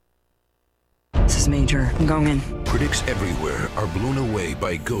is Major. I'm going in. Critics everywhere are blown away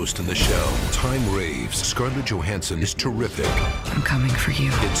by Ghost in the Shell. Time raves. Scarlett Johansson is terrific. I'm coming for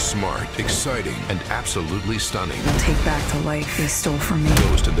you. It's smart, exciting, and absolutely stunning. I'll take back the life they stole from me.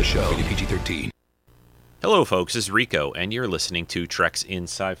 Ghost in the Shell. Rated PG-13. Hello, folks. This is Rico, and you're listening to Treks in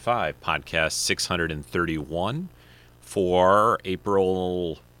Sci-Fi, podcast 631 for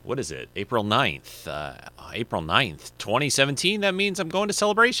April... What is it? April 9th. April 9th, 2017. That means I'm going to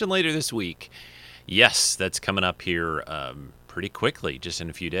Celebration later this week. Yes, that's coming up here pretty quickly, just in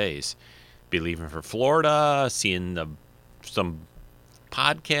a few days. Be leaving for Florida, seeing some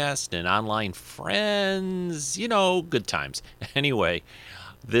podcast and online friends. You know, good times. Anyway,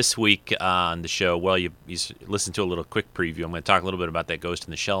 this week on the show, well, you listened to a little quick preview. I'm going to talk a little bit about that Ghost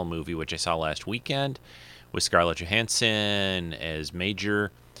in the Shell movie, which I saw last weekend with Scarlett Johansson as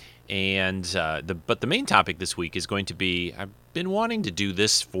Major. And but the main topic this week is going to be, I've been wanting to do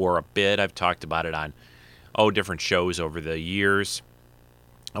this for a bit. I've talked about it on different shows over the years.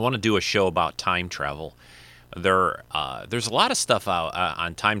 I want to do a show about time travel. There's a lot of stuff out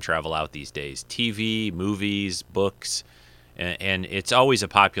on time travel out these days. TV, movies, books, and it's always a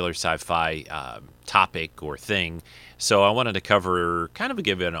popular sci-fi topic or thing. So I wanted to give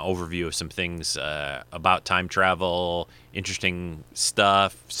an overview of some things about time travel, interesting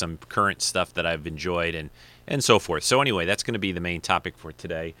stuff, some current stuff that I've enjoyed, and so forth. So anyway, that's going to be the main topic for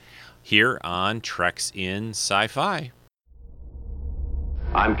today here on Treks in Sci-Fi.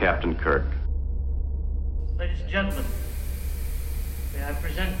 I'm Captain Kirk. Ladies and gentlemen, may I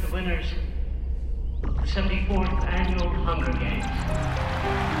present the winners of the 74th Annual Hunger Games.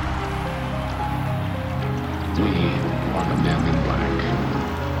 We are the men in black.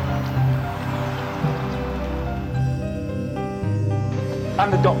 I'm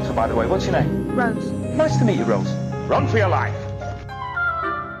the doctor, by the way. What's your name? Rose. Nice to meet you, Rose. Run for your life.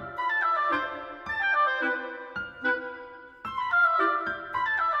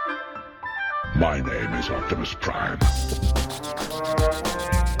 My name is Optimus Prime.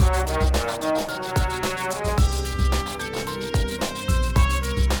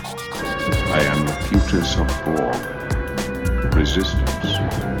 I am the Putus of Borg. Resistance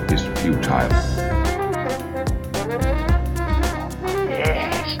is futile.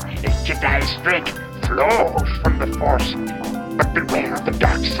 Yes, the Jedi strength flows from the Force, but beware of the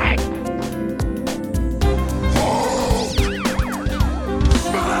dark side.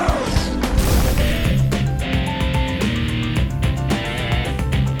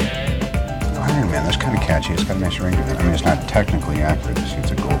 Iron Man, that's kind of catchy. It's got a nice ring to it. I mean, it's not technically accurate.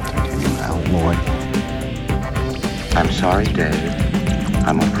 It's a gold titanium alloy. I'm sorry, Dave.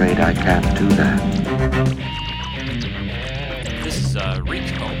 I'm afraid I can't do that. This is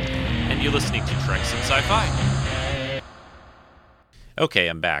Rico, and you're listening to Treks in Sci-Fi. Okay,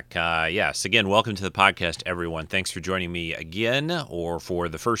 I'm back. Yes, again, welcome to the podcast, everyone. Thanks for joining me again, or for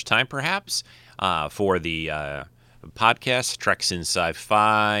the first time, perhaps, for the podcast, Treks in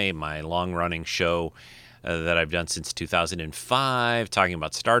Sci-Fi, my long-running show that I've done since 2005, talking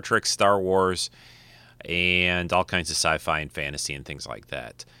about Star Trek, Star Wars, and all kinds of sci-fi and fantasy and things like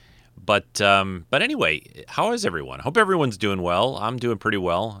that. But anyway, how is everyone? Hope everyone's doing well. I'm doing pretty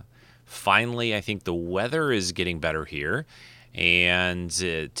well. Finally, I think the weather is getting better here. And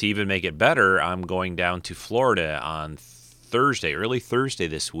to even make it better, I'm going down to Florida on Thursday, early Thursday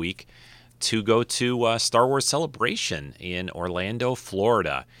this week, to go to Star Wars Celebration in Orlando,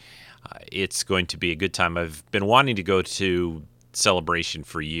 Florida. It's going to be a good time. I've been wanting to go to Celebration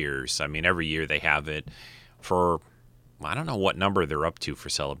for years. I mean, every year they have it for, I don't know what number they're up to for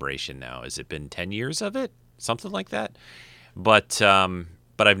Celebration now. Has it been 10 years of it? Something like that? But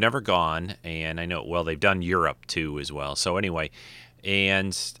I've never gone, and I know, well, they've done Europe too as well. So anyway,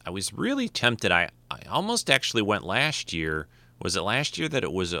 and I was really tempted. I almost actually went last year. Was it last year that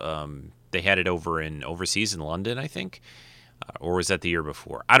it was, they had it overseas in London, I think? Or was that the year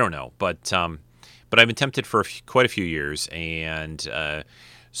before? I don't know. But I've been tempted for quite a few years, and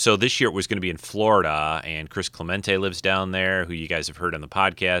so this year it was going to be in Florida, and Chris Clemente lives down there, who you guys have heard on the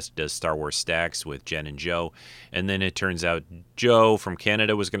podcast, does Star Wars Stacks with Jen and Joe, and then it turns out Joe from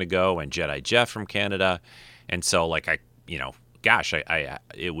Canada was going to go, and Jedi Jeff from Canada, and so it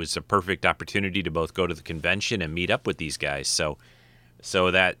was a perfect opportunity to both go to the convention and meet up with these guys, so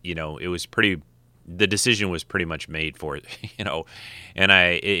that, it was pretty, the decision was pretty much made for it, and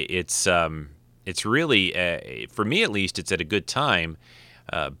it's really, for me at least, it's at a good time,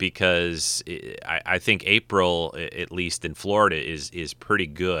 because I think April, at least in Florida, is pretty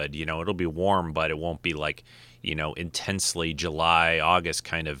good. It'll be warm, but it won't be like, intensely July, August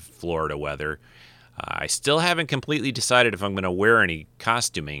kind of Florida weather. I still haven't completely decided if I'm going to wear any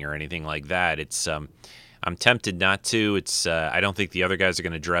costuming or anything like that. I'm tempted not to. I don't think the other guys are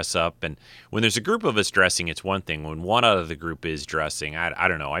going to dress up. And when there's a group of us dressing, it's one thing. When one out of the group is dressing, I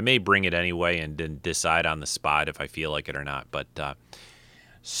don't know. I may bring it anyway and then decide on the spot if I feel like it or not. But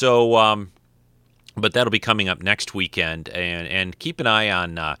that'll be coming up next weekend. And keep an eye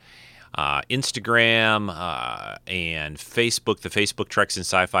on Instagram and Facebook, the Facebook Treks and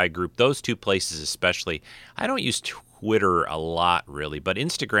Sci-Fi group. Those two places especially. I don't use Twitter a lot, really, but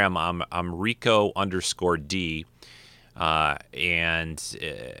Instagram, I'm Rico_D, and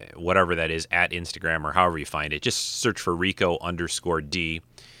whatever that is, at Instagram or however you find it. Just search for Rico_D,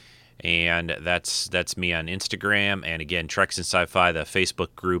 and that's me on Instagram. And again, Treks and Sci-Fi, the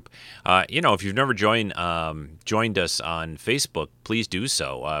Facebook group. If you've never joined us on Facebook, please do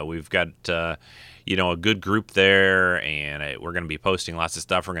so. We've got a good group there, and we're going to be posting lots of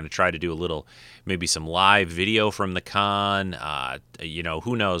stuff. We're going to try to do maybe some live video from the con.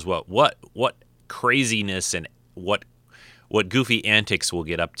 Who knows what craziness and what goofy antics we'll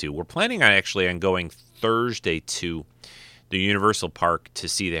get up to. We're planning on going Thursday to the Universal Park to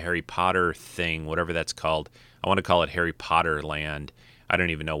see the Harry Potter thing, whatever that's called. I want to call it Harry Potter Land. I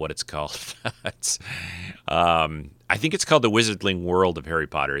don't even know what it's called. I think it's called the Wizarding World of Harry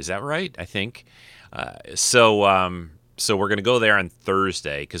Potter. Is that right? I think. So we're going to go there on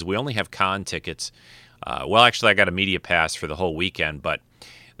Thursday because we only have con tickets. Actually, I got a media pass for the whole weekend, but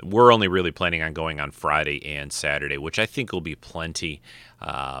we're only really planning on going on Friday and Saturday, which I think will be plenty.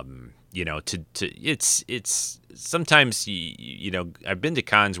 It's sometimes I've been to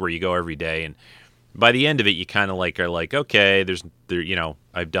cons where you go every day, and by the end of it, you kind of are like, okay,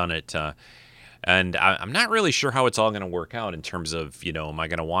 I've done it. And I'm not really sure how it's all going to work out in terms of, am I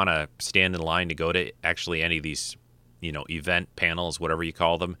going to want to stand in line to go to actually any of these, event panels, whatever you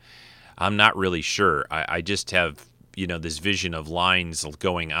call them. I'm not really sure. I just have, this vision of lines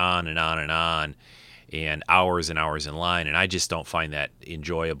going on and on and on and hours in line, and I just don't find that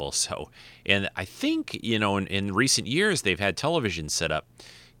enjoyable. So, and I think, in recent years, they've had television set up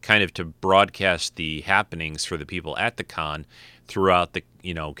kind of to broadcast the happenings for the people at the con throughout the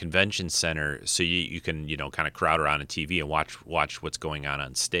convention center, so you can kind of crowd around on TV and watch what's going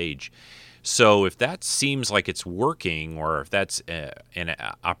on stage. So if that seems like it's working, or if that's an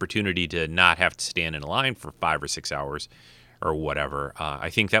opportunity to not have to stand in a line for 5 or 6 hours or whatever, I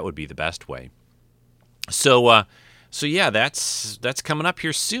think that would be the best way. So yeah, that's coming up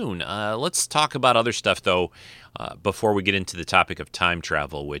here soon. Let's talk about other stuff though. Before we get into the topic of time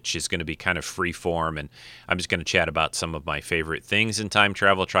travel, which is going to be kind of free form, and I'm just going to chat about some of my favorite things in time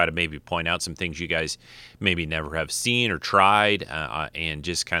travel, try to maybe point out some things you guys maybe never have seen or tried, and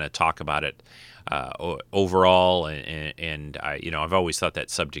just kind of talk about it overall. And I've always thought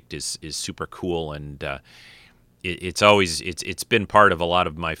that subject is super cool, and it's been part of a lot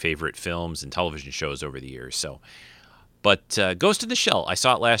of my favorite films and television shows over the years. So, but Ghost in the Shell, I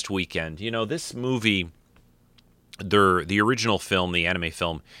saw it last weekend. This movie. The original film, the anime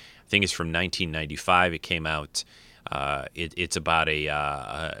film, I think is from 1995. It came out. It's about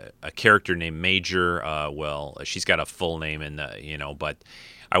a character named Major. She's got a full name in the but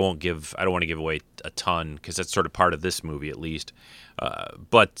I don't want to give away a ton because that's sort of part of this movie at least.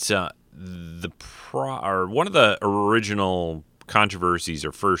 But one of the original controversies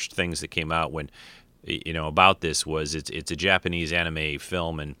or first things that came out when about this was it's a Japanese anime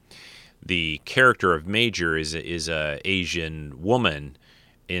film, and the character of Major is a Asian woman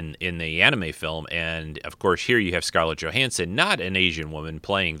in the anime film, and of course here you have Scarlett Johansson, not an Asian woman,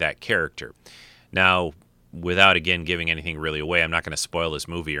 playing that character. Now, without again giving anything really away, I'm not going to spoil this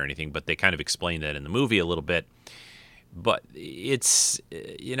movie or anything, but they kind of explain that in the movie a little bit. But it's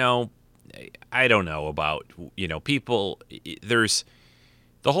I don't know about people. There's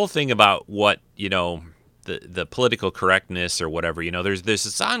the whole thing about what the political correctness or whatever, there's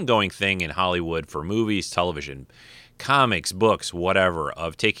this ongoing thing in Hollywood for movies, television, comics, books, whatever,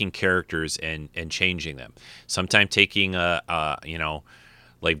 of taking characters and changing them. Sometimes taking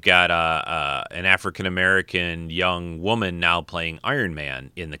they've got an African-American young woman now playing Iron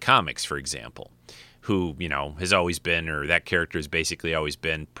Man in the comics, for example, who, has always been, or that character has basically always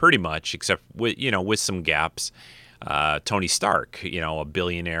been pretty much, except with some gaps, Tony Stark, a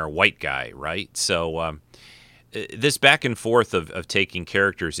billionaire white guy, right? So this back and forth of taking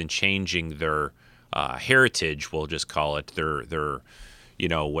characters and changing their heritage, we'll just call it, their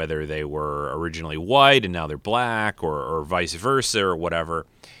whether they were originally white and now they're black, or vice versa, or whatever.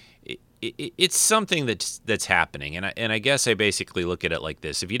 It's something that's happening, and I guess I basically look at it like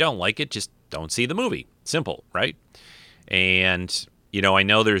this: if you don't like it, just don't see the movie. Simple, right? And I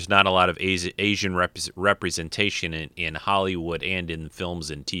know there's not a lot of Asian representation in Hollywood and in films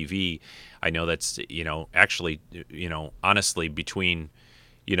and TV. I know that's, actually, honestly, between,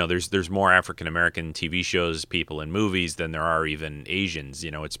 there's more African American TV shows, people in movies than there are even Asians.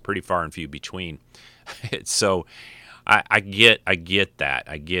 It's pretty far and few between. So I get that.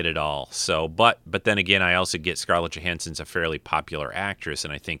 I get it all. So, but then again, I also get Scarlett Johansson's a fairly popular actress,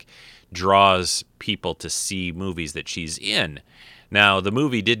 and I think draws people to see movies that she's in. Now, the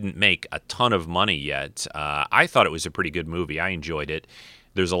movie didn't make a ton of money yet. I thought it was a pretty good movie. I enjoyed it.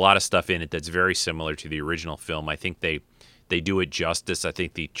 There's a lot of stuff in it that's very similar to the original film. I think they do it justice. I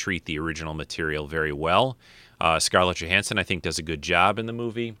think they treat the original material very well. Scarlett Johansson, I think, does a good job in the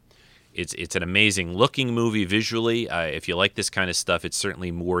movie. It's an amazing looking movie visually. If you like this kind of stuff, it's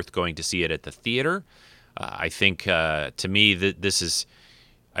certainly worth going to see it at the theater. I think, to me, this is...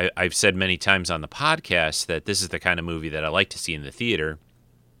 I've said many times on the podcast that this is the kind of movie that I like to see in the theater,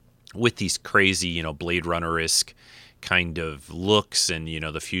 with these crazy, Blade Runner-esque kind of looks, and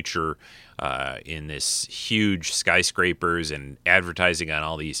the future in this huge skyscrapers and advertising on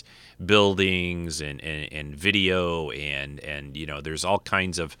all these buildings and video and there's all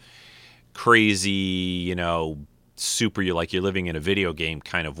kinds of crazy, super, you're living in a video game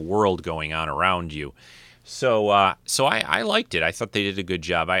kind of world going on around you. So I liked it. I thought they did a good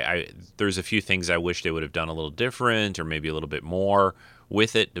job. There's a few things I wish they would have done a little different, or maybe a little bit more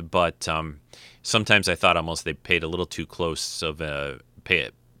with it. But sometimes I thought almost they paid a little too close of a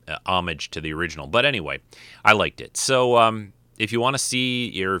homage to the original. But anyway, I liked it. So if you want to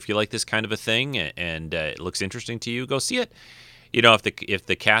see, or if you like this kind of a thing and it looks interesting to you, go see it. If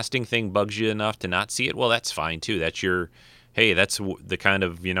the casting thing bugs you enough to not see it, well, that's fine too. That's the kind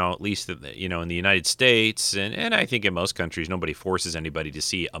of, at least, in the United States, and I think in most countries, nobody forces anybody to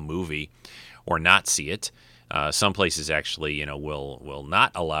see a movie or not see it. Some places actually, will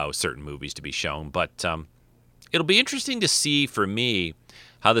not allow certain movies to be shown. But it'll be interesting to see, for me,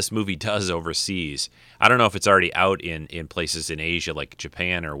 how this movie does overseas. I don't know if it's already out in places in Asia, like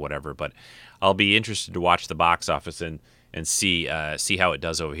Japan or whatever, but I'll be interested to watch the box office and see how it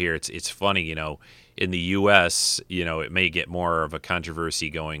does over here. It's funny, in the U.S., it may get more of a controversy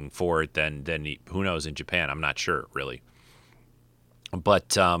going forward than who knows in Japan. I'm not sure, really.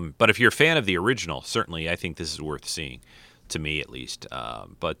 But if you're a fan of the original, certainly I think this is worth seeing, to me at least.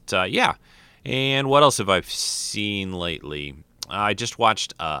 Yeah. And what else have I seen lately? I just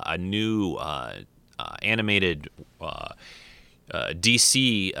watched a new animated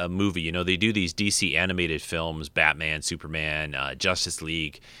DC movie. They do these DC animated films, Batman, Superman, Justice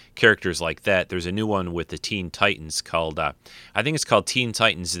League, characters like that. There's a new one with the Teen Titans called, I think it's called Teen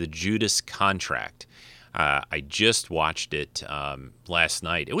Titans: The Judas Contract. I just watched it last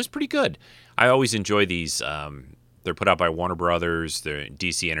night. It was pretty good. I always enjoy these. They're put out by Warner Brothers, they're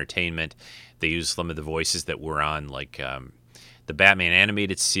DC Entertainment. They use some of the voices that were on like the Batman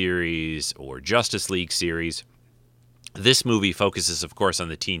animated series or Justice League series. This movie focuses, of course, on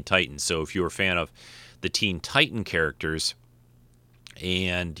the Teen Titans. So if you're a fan of the Teen Titan characters,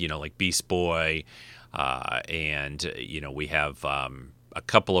 and like Beast Boy, and we have a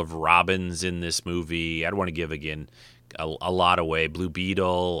couple of Robins in this movie. I don't want to give again a lot away. Blue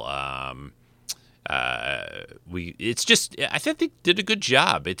Beetle. I think they did a good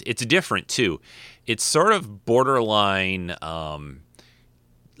job. It's different too. It's sort of borderline.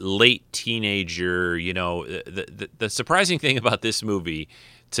 Late teenager, the surprising thing about this movie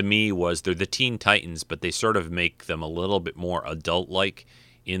to me was they're the Teen Titans, but they sort of make them a little bit more adult-like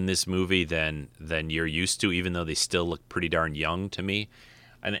in this movie than you're used to, even though they still look pretty darn young to me.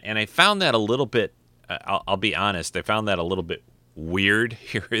 And I found that a little bit, I'll be honest, I found that a little bit weird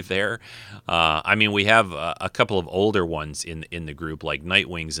here or there. We have a couple of older ones in the group, like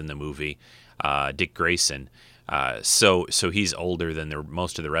Nightwing's in the movie, Dick Grayson. So he's older than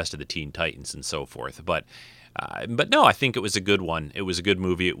most of the rest of the Teen Titans and so forth. But no, I think it was a good one. It was a good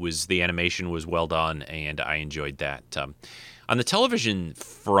movie. The animation was well done, and I enjoyed that. On the television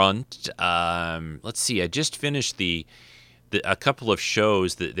front, let's see. I just finished a couple of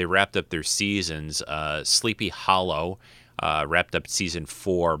shows that they wrapped up their seasons. Sleepy Hollow wrapped up season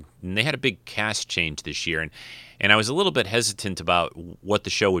 4, and they had a big cast change this year, and I was a little bit hesitant about what the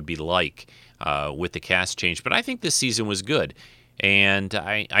show would be like with the cast change, but I think this season was good, and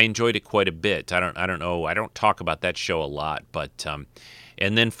I enjoyed it quite a bit. I don't know. I don't talk about that show a lot, but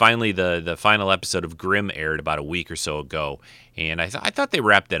and then finally the final episode of Grimm aired about a week or so ago, and I thought they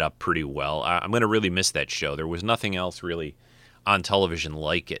wrapped that up pretty well. I'm going to really miss that show. There was nothing else really on television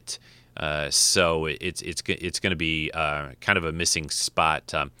like it. So it's going to be kind of a missing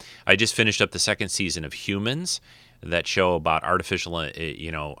spot. I just finished up the second season of Humans. that show about artificial,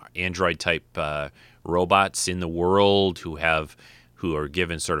 android type robots in the world who are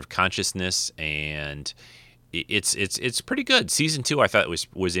given sort of consciousness, and it's pretty good. Season 2 I thought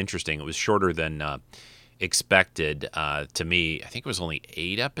was interesting. It was shorter than expected to me. I think it was only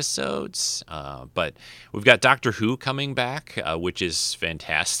 8 episodes, but we've got Doctor Who coming back, which is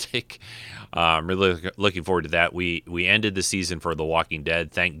fantastic. I'm really looking forward to that. We ended the season for The Walking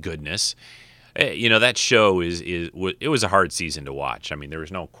Dead, thank goodness. That show it was a hard season to watch. I mean, there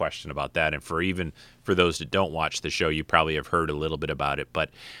was no question about that. And for those that don't watch the show, you probably have heard a little bit about it.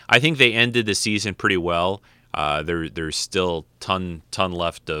 But I think they ended the season pretty well. There's still ton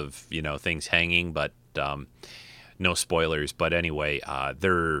left of things hanging, but no spoilers. But anyway, I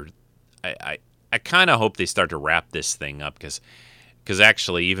kind of hope they start to wrap this thing up because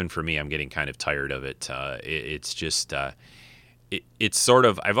actually, even for me, I'm getting kind of tired of it. It's just. It's sort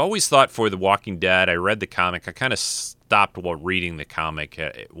of, I've always thought for The Walking Dead, I read the comic. I kind of stopped reading the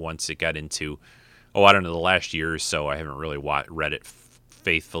comic once it got into, I don't know, the last year or so. I haven't really read it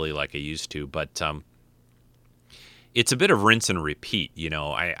faithfully like I used to. But it's a bit of rinse and repeat.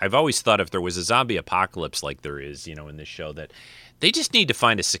 I've always thought if there was a zombie apocalypse like there is, in this show, that they just need to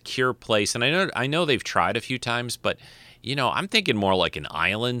find a secure place. And I know they've tried a few times, but, I'm thinking more like an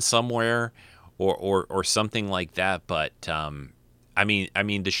island somewhere or something like that. But, I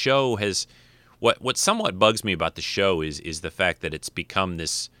mean, the show has what somewhat bugs me about the show is the fact that it's become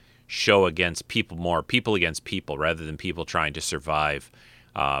this show against people against people, rather than people trying to survive,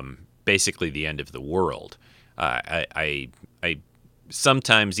 basically the end of the world. I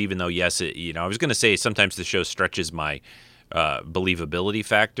sometimes, even though yes, I was going to say sometimes the show stretches my believability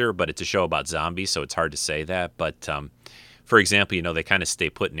factor, but it's a show about zombies, so it's hard to say that. But for example, they kind of stay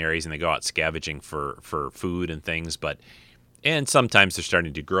put in areas and they go out scavenging for food and things, and sometimes they're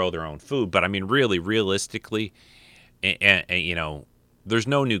starting to grow their own food. But I mean, really, realistically, and there's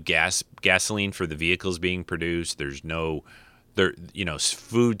no new gasoline for the vehicles being produced. There's no,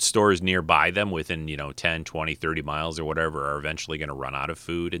 food stores nearby them within, 10, 20, 30 miles or whatever are eventually going to run out of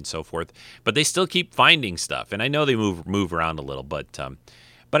food and so forth. But they still keep finding stuff. And I know they move around a little, but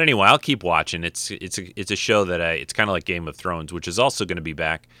anyway, I'll keep watching. It's a show that it's kind of like Game of Thrones, which is also going to be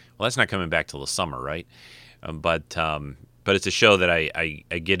back. Well, that's not coming back till the summer, right? But it's a show that I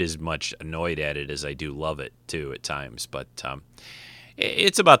get as much annoyed at it as I do love it, too, at times. But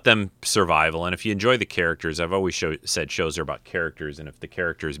it's about them survival. And if you enjoy the characters, I've always said shows are about characters. And if the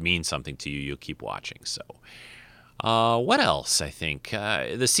characters mean something to you, you'll keep watching. So what else, I think?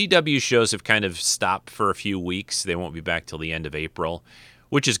 The CW shows have kind of stopped for a few weeks. They won't be back till the end of April,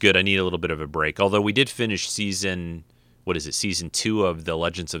 which is good. I need a little bit of a break. Although we did finish season 2 of The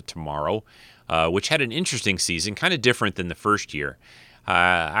Legends of Tomorrow, which had an interesting season, kind of different than the first year.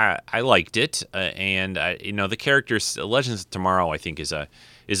 I liked it, and the characters. Legends of Tomorrow, I think, is a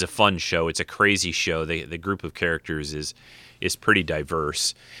fun show. It's a crazy show. The group of characters is pretty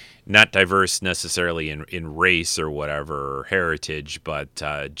diverse, not diverse necessarily in race or whatever or heritage, but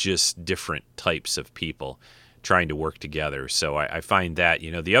just different types of people trying to work together. So I find that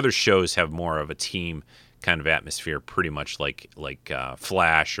the other shows have more of a team kind of atmosphere, pretty much like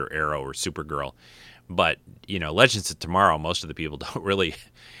Flash or Arrow or Supergirl. But Legends of Tomorrow, most of the people don't really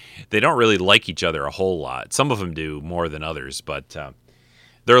like each other a whole lot. Some of them do more than others, but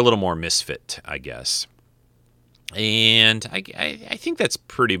they're a little more misfit, I guess. And I think that's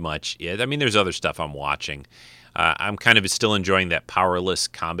pretty much it. I mean, there's other stuff I'm watching. I'm kind of still enjoying that Powerless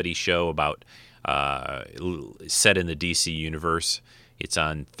comedy show about set in the DC universe. It's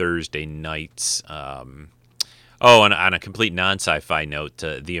on Thursday nights. And on a complete non-sci-fi note,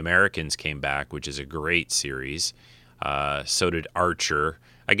 The Americans came back, which is a great series. So did Archer.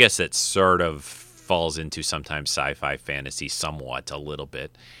 I guess that sort of falls into sometimes sci-fi fantasy somewhat, a little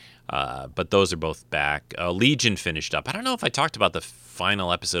bit. But those are both back. Legion finished up. I don't know if I talked about the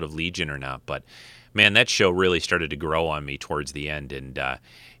final episode of Legion or not, but man, that show really started to grow on me towards the end, and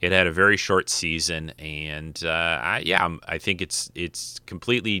it had a very short season, and I think it's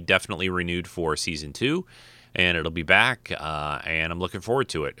completely, definitely renewed for season 2, and it'll be back, and I'm looking forward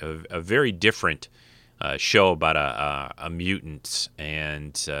to it. A very different show about a mutant,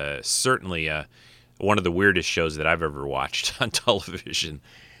 and certainly one of the weirdest shows that I've ever watched on television.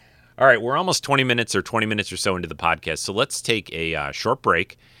 All right, we're almost 20 minutes or so into the podcast, so let's take a short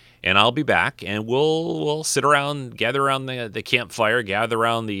break. And I'll be back, and we'll sit around, gather around the campfire, gather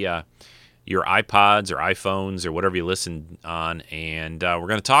around your iPods or iPhones or whatever you listen on, and we're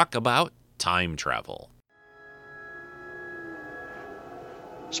going to talk about time travel.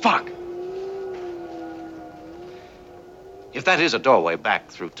 Spock! If that is a doorway back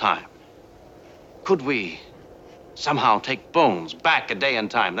through time, could we Somehow take Bones back a day in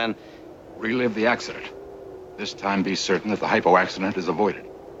time, then... Relive the accident. This time be certain that the hypo accident is avoided.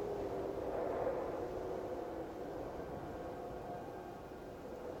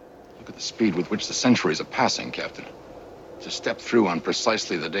 Look at the speed with which the centuries are passing, Captain. To step through on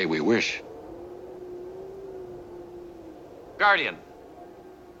precisely the day we wish. Guardian.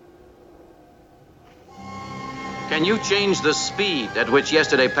 Can you change the speed at which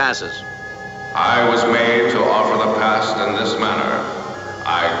yesterday passes? I was made to offer the past in this manner.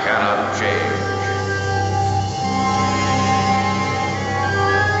 I cannot change.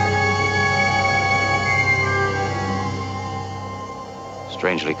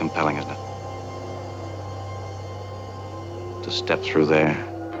 Strangely compelling, isn't it? To step through there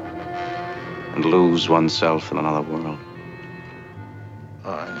and lose oneself in another world.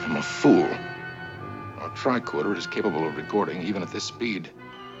 I am a fool. Our tricorder is capable of recording, even at this speed.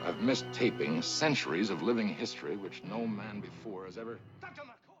 I've missed taping centuries of living history which no man before has ever...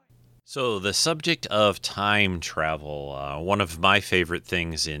 So the subject of time travel, one of my favorite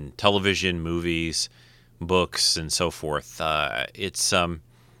things in television, movies, books, and so forth. It's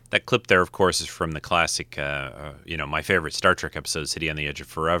that clip there, of course, is from the classic, my favorite Star Trek episode, City on the Edge of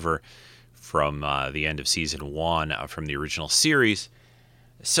Forever, from the end of season 1 from the original series.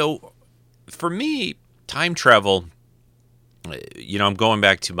 So for me, time travel, I'm going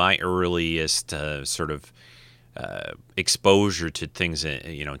back to my earliest exposure to things,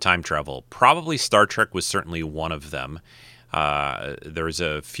 time travel. Probably Star Trek was certainly one of them. There's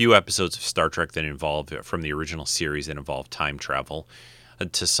a few episodes of Star Trek that involve, from the original series, that involve time travel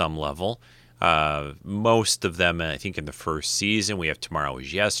to some level. Most of them, I think, in the first season. We have Tomorrow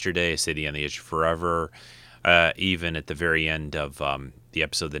Is Yesterday, City on the Edge of Forever, even at the very end of the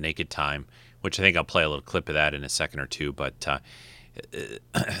episode The Naked Time, which I think I'll play a little clip of that in a second or two. But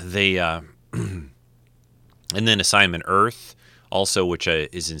they... and then Assignment Earth, also, which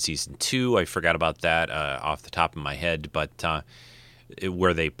is in season 2. I forgot about that off the top of my head, but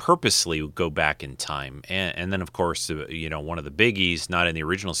where they purposely go back in time. And then, of course, one of the biggies, not in the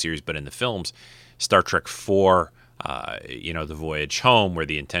original series, but in the films, Star Trek 4, The Voyage Home, where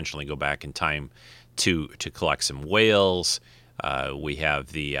they intentionally go back in time to collect some whales. We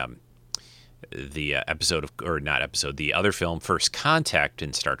have the the other film, First Contact,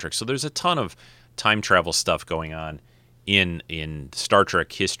 in Star Trek. So there's a ton of time travel stuff going on in Star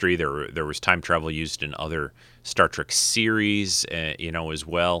Trek history. There was time travel used in other Star Trek series, as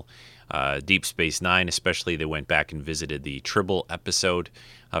well. Deep Space Nine, especially, they went back and visited the Tribble episode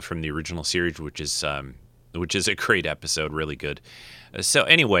from the original series, which is a great episode, really good. So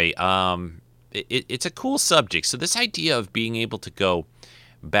anyway, it's a cool subject. So this idea of being able to go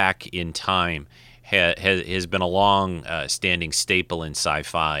back in time has been a long-standing staple in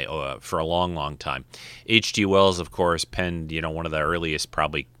sci-fi for a long, long time. H.G. Wells, of course, penned one of the earliest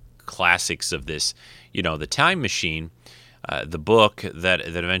probably classics of this, The Time Machine, the book that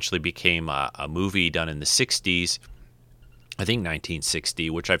eventually became a movie done in the 60s, I think 1960,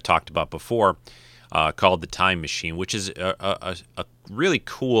 which I've talked about before, called The Time Machine, which is a really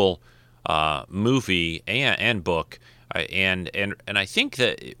cool movie and book. And I think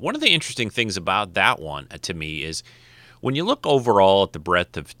that one of the interesting things about that one, to me, is when you look overall at the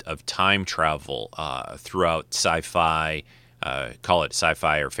breadth of time travel throughout sci-fi, call it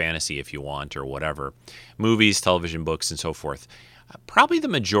sci-fi or fantasy if you want, or whatever, movies, television, books, and so forth, probably the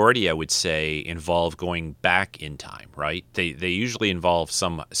majority, I would say, involve going back in time, right? They usually involve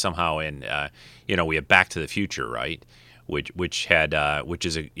somehow in, we have Back to the Future, right? Which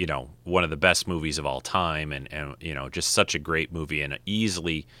is one of the best movies of all time, and just such a great movie, and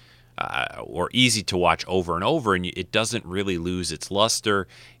easy to watch over and over, and it doesn't really lose its luster.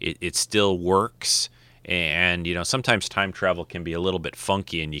 It still works, and sometimes time travel can be a little bit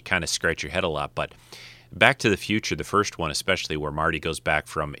funky, and you kind of scratch your head a lot. But Back to the Future, the first one especially, where Marty goes back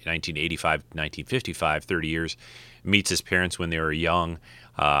from 1985 to 1955, 30 years, meets his parents when they were young,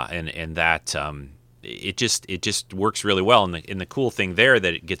 and that. It just works really well, and the cool thing there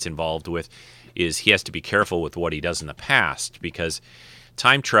that it gets involved with is he has to be careful with what he does in the past, because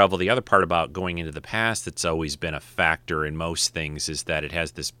time travel, the other part about going into the past that's always been a factor in most things, is that it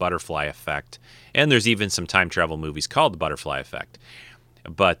has this butterfly effect, and there's even some time travel movies called the butterfly effect,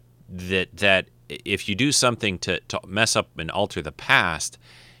 but that if you do something to mess up and alter the past,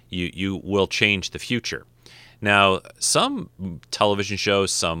 you will change the future. Now, some television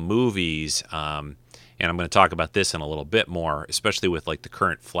shows, some movies, and I'm going to talk about this in a little bit more, especially with like the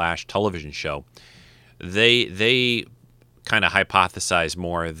current Flash television show, they kind of hypothesize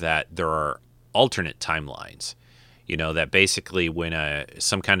more that there are alternate timelines. That basically when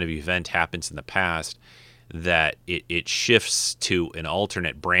some kind of event happens in the past, that it shifts to an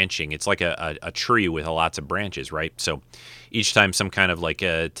alternate branching. It's like a tree with lots of branches, right? So each time some kind of like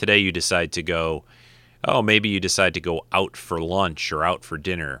today you decide to go, maybe you decide to go out for lunch or out for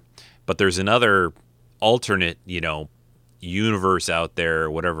dinner, but there's another alternate, universe out there,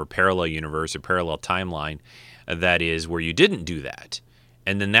 whatever, parallel universe or parallel timeline that is where you didn't do that.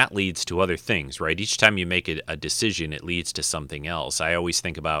 And then that leads to other things, right? Each time you make a decision, it leads to something else. I always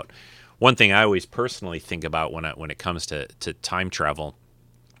think about, one thing I always personally think about when it comes to time travel,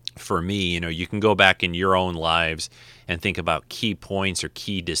 for me, you can go back in your own lives and think about key points or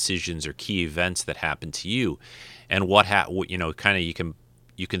key decisions or key events that happened to you, and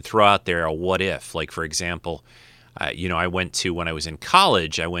you can throw out there a what if. Like, for example, I went to, when I was in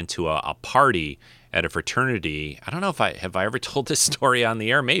college, I went to a party at a fraternity. I don't know if I ever told this story on the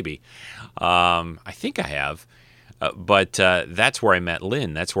air. Maybe. I think I have. But that's where I met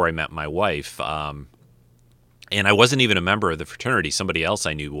Lynn. That's where I met my wife. And I wasn't even a member of the fraternity. Somebody else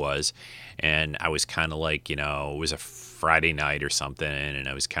I knew was. And I was kind of like, it was a Friday night or something. And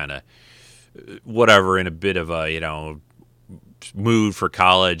I was kind of, whatever, in a bit of a, mood for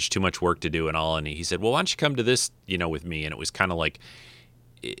college, too much work to do and all. And he said, well, why don't you come to this, with me? And it was kind of like,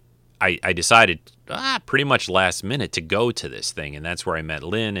 I decided pretty much last minute to go to this thing. And that's where I met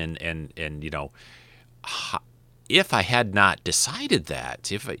Lynn. And if I had not decided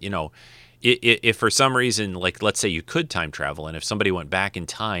that, if for some reason, like, let's say you could time travel, and if somebody went back in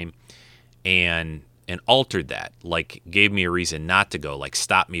time and altered that, like gave me a reason not to go, like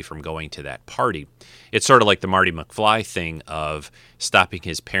stopped me from going to that party, it's sort of like the Marty McFly thing of stopping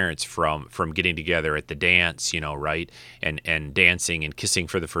his parents from getting together at the dance, right, and dancing and kissing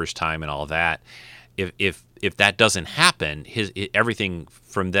for the first time and all that. If that doesn't happen, everything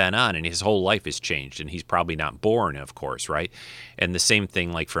from then on, and his whole life has changed, and he's probably not born, of course, right? And the same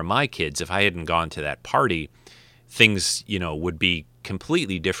thing, like for my kids, if I hadn't gone to that party, things, would be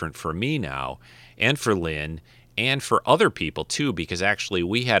completely different for me now, and for Lynn, and for other people too, because actually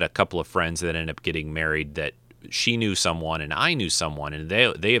we had a couple of friends that ended up getting married, that she knew someone and I knew someone, and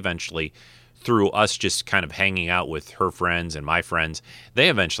they eventually, through us just kind of hanging out with her friends and my friends, they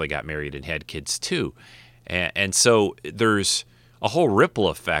eventually got married and had kids too. And so there's a whole ripple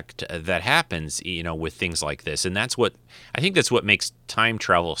effect that happens, with things like this. And that's what makes time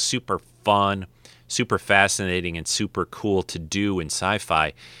travel super fun, super fascinating, and super cool to do in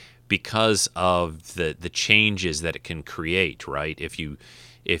sci-fi, because of the changes that it can create, right? If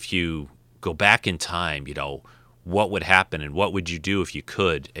you go back in time, what would happen and what would you do if you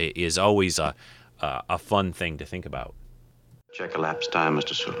could, is always a fun thing to think about. Check elapsed time,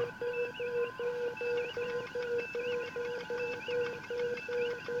 Mr. Sulu.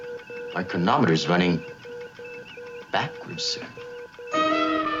 My chronometer's running backwards, sir.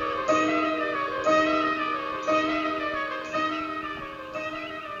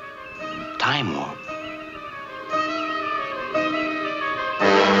 Time warp.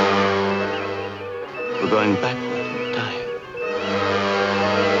 We're going backward in time.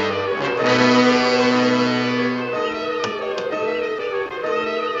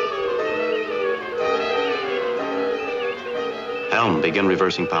 Helm, begin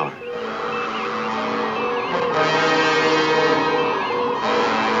reversing power.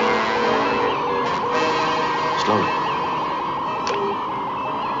 Slowly.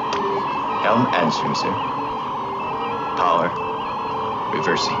 Helm answering, sir. Power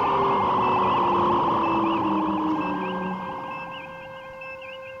reversing.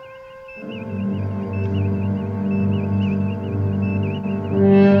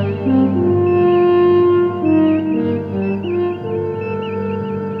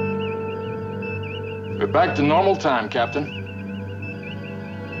 We're back to normal time, Captain.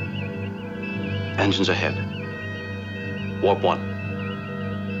 Engines ahead. Warp 1.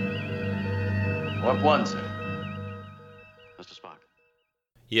 Warp 1, sir. Mr. Spock.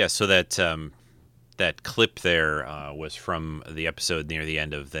 Yeah, so that clip there was from the episode near the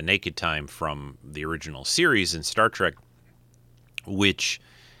end of The Naked Time from the original series in Star Trek, which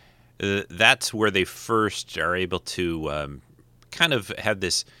that's where they first are able to kind of have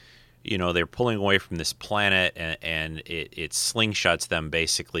this, they're pulling away from this planet, and it slingshots them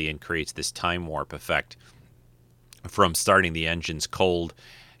basically and creates this time warp effect from starting the engines cold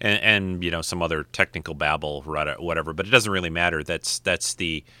and some other technical babble, whatever, but it doesn't really matter. That's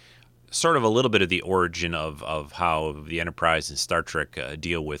the sort of a little bit of the origin of how the Enterprise and Star Trek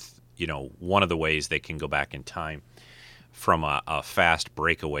deal with, one of the ways they can go back in time from a fast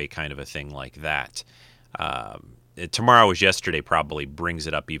breakaway kind of a thing like that. Tomorrow is Yesterday probably brings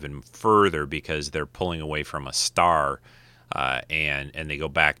it up even further, because they're pulling away from a star and they go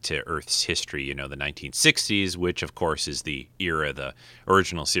back to Earth's history, the 1960s, which of course is the era the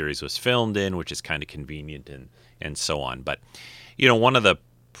original series was filmed in, which is kind of convenient and so on. But one of the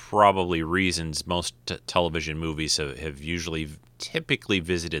probably reasons most television movies have typically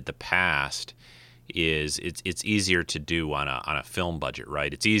visited the past is it's easier to do on a film budget,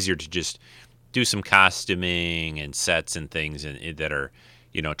 right? It's easier to just do some costuming and sets and things that are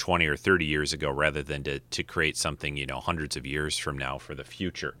 20 or 30 years ago, rather than to create something hundreds of years from now for the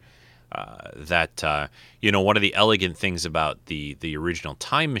future. One of the elegant things about the original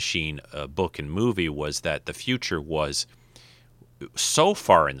Time Machine book and movie was that the future was so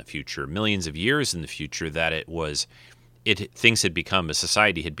far in the future, millions of years in the future, that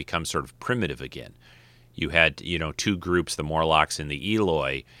society had become sort of primitive again. You had two groups, the Morlocks and the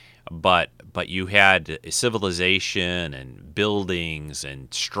Eloi, but you had civilization and buildings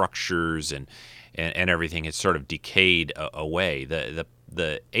and structures and everything had sort of decayed away.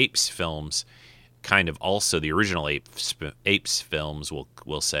 The Apes films kind of also, the original Apes films,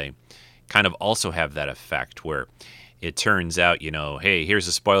 we'll say, kind of also have that effect where it turns out, hey, here's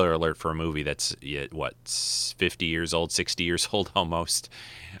a spoiler alert for a movie that's 50 years old, 60 years old almost.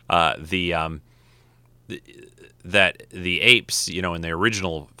 That the apes, in the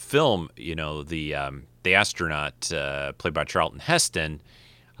original film, the astronaut played by Charlton Heston,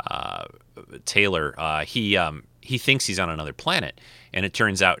 Taylor, he thinks he's on another planet, and it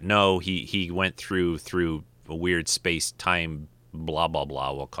turns out no, he went through a weird space time, blah blah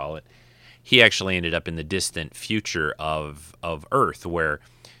blah, we'll call it. He actually ended up in the distant future of Earth, where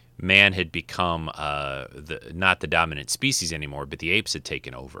man had become not the dominant species anymore, but the apes had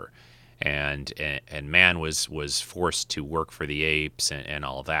taken over. And man was forced to work for the apes and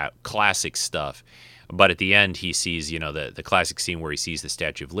all that classic stuff. But at the end, he sees, the classic scene where he sees the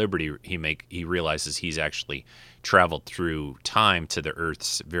Statue of Liberty. He realizes he's actually traveled through time to the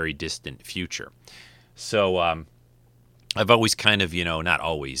Earth's very distant future. So I've always kind of, not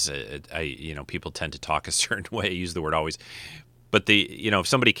always. People tend to talk a certain way. I use the word always. But if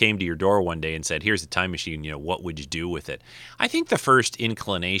somebody came to your door one day and said, here's a time machine, what would you do with it? I think the first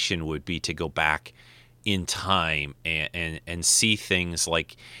inclination would be to go back in time and see things,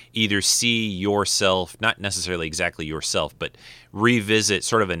 like either see yourself, not necessarily exactly yourself, but revisit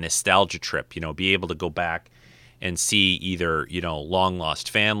sort of a nostalgia trip, be able to go back and see either, long lost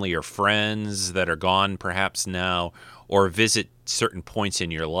family or friends that are gone perhaps now, or visit certain points in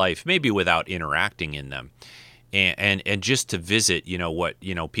your life, maybe without interacting in them. And just to visit, what,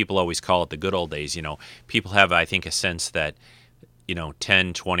 people always call it the good old days. People have, I think, a sense that,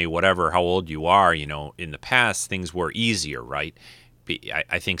 10, 20, whatever, how old you are, in the past, things were easier, right?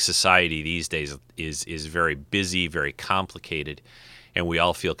 I think society these days is very busy, very complicated, and we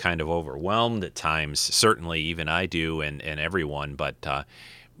all feel kind of overwhelmed at times. Certainly, even I do, and everyone. But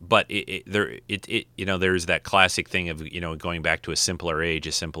there's that classic thing of going back to a simpler age,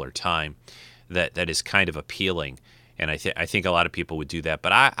 a simpler time. That is kind of appealing, and I think a lot of people would do that.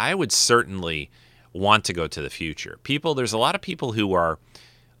 But I would certainly want to go to the future. There's a lot of people who are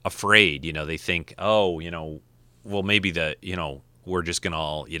afraid. They think, well, maybe we're just gonna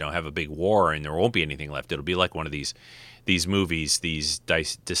all have a big war and there won't be anything left. It'll be like one of these movies, these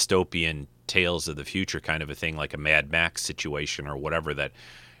dystopian tales of the future kind of a thing, like a Mad Max situation or whatever, that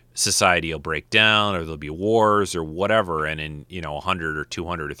society will break down or there'll be wars or whatever, and in 100 or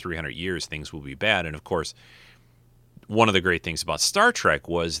 200 or 300 years things will be bad. And of course, one of the great things about Star Trek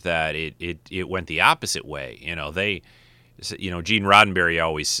was that it went the opposite way. Gene Roddenberry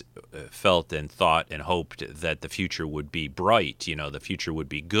always felt and thought and hoped that the future would be bright, the future would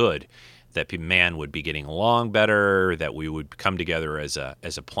be good, that man would be getting along better, that we would come together as a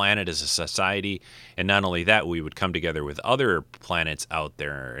planet, as a society, and not only that, we would come together with other planets out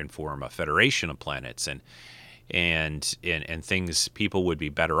there and form a federation of planets, and things, people would be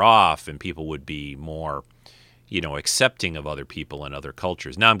better off, and people would be more, accepting of other people and other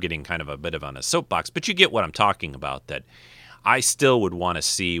cultures. Now I'm getting kind of a bit of on a soapbox, but you get what I'm talking about, that I still would want to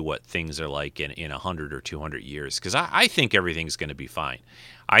see what things are like in 100 or 200 years, because I think everything's going to be fine.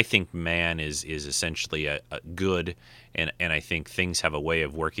 I think man is essentially a good, and I think things have a way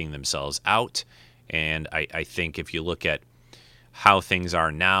of working themselves out. And I think if you look at how things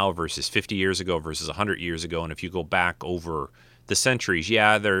are now versus 50 years ago versus 100 years ago, and if you go back over the centuries,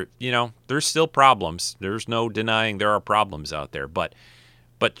 there's still problems. There's no denying there are problems out there. But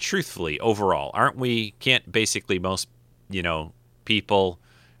truthfully, overall, can't basically most, people,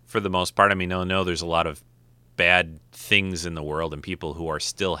 for the most part, no, there's a lot of bad things in the world and people who are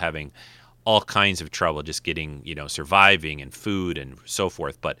still having all kinds of trouble just getting, surviving and food and so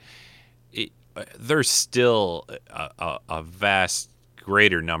forth. But there's still a vast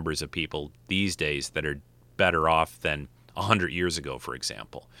greater numbers of people these days that are better off than 100 years ago, for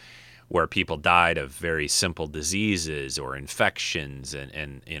example, where people died of very simple diseases or infections,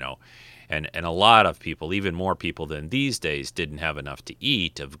 and a lot of people, even more people than these days, didn't have enough to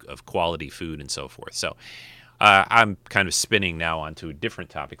eat of quality food and so forth. So I'm kind of spinning now onto different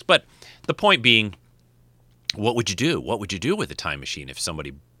topics. But the point being, what would you do? What would you do with a time machine if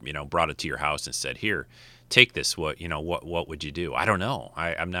somebody, brought it to your house and said, "Here, take this"? What would you do? I don't know.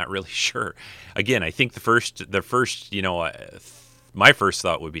 I'm not really sure. Again, I think the first, my first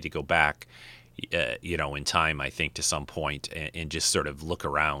thought would be to go back, in time, I think, to some point and just sort of look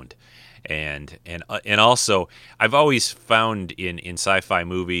around. And also, I've always found in sci-fi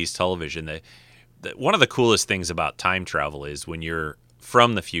movies, television, that one of the coolest things about time travel is when you're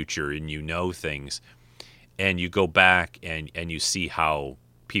from the future and you know things, and you go back and you see how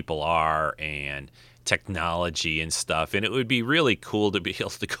people are and technology and stuff. And it would be really cool to be able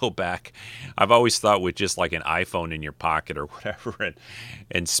to go back. I've always thought with just like an iPhone in your pocket or whatever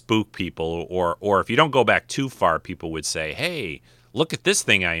and spook people. Or if you don't go back too far, people would say, "Hey, look at this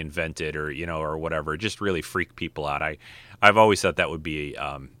thing I invented," or whatever. Just really freak people out. I've always thought that would be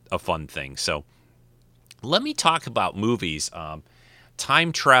a fun thing. So let me talk about movies.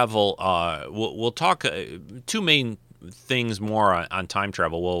 Time travel. We'll talk two main things more on time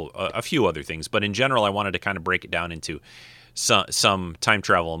travel. Well, a few other things, but in general, I wanted to kind of break it down into some time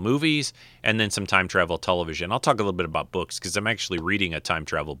travel movies and then some time travel television. I'll talk a little bit about books because I'm actually reading a time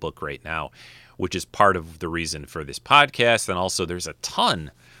travel book right now, which is part of the reason for this podcast. And also, there's a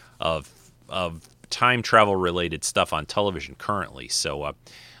ton of time travel related stuff on television currently. So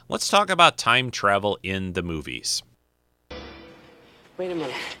let's talk about time travel in the movies. Wait a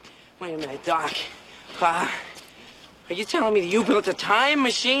minute, Doc. Are you telling me that you built a time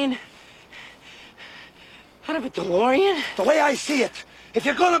machine out of a DeLorean? The way I see it, if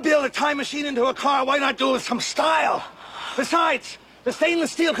you're gonna build a time machine into a car, why not do it with some style? Besides, the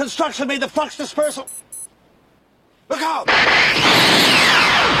stainless steel construction made the flux dispersal. Look out!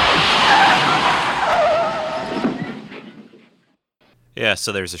 Yeah,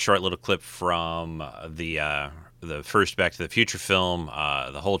 so there's a short little clip from the first Back to the Future film.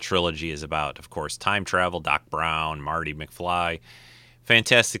 The whole trilogy is about, of course, time travel. Doc Brown, Marty McFly.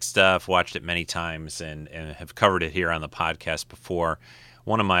 Fantastic stuff. Watched it many times and have covered it here on the podcast before.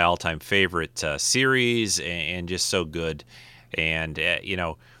 One of my all-time favorite series and just so good. And,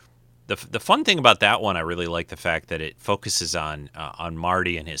 the fun thing about that one, I really like the fact that it focuses on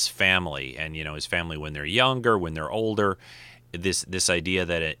Marty and his family and, his family when they're younger, when they're older. This idea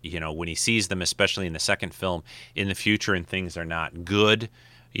that when he sees them, especially in the second film, in the future and things are not good,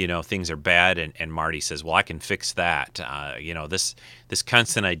 things are bad, and Marty says, "Well, I can fix that." This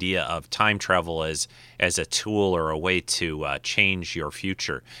constant idea of time travel as a tool or a way to change your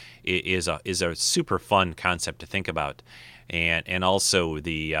future is a super fun concept to think about, and also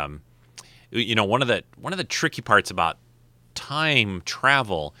the one of the tricky parts about time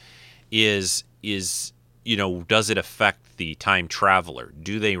travel is does it affect the time traveler?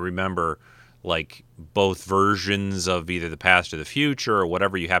 Do they remember like both versions of either the past or the future or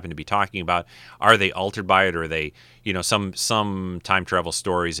whatever you happen to be talking about? Are they altered by it? Or are they, some time travel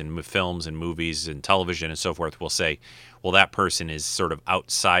stories and films and movies and television and so forth will say, well, that person is sort of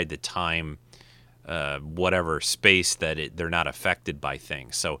outside the time, whatever space that they're not affected by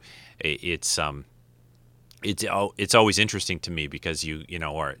things. So it's always interesting to me because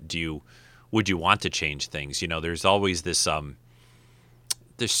would you want to change things? There's always this,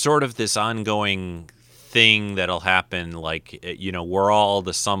 there's sort of this ongoing thing that'll happen. Like, we're all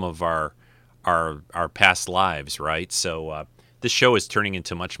the sum of our past lives, right? So this show is turning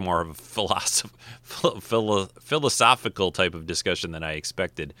into much more of a philosophical type of discussion than I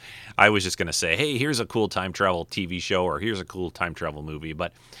expected. I was just going to say, hey, here's a cool time travel TV show, or here's a cool time travel movie.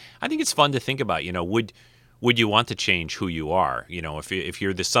 But I think it's fun to think about, would you want to change who you are? If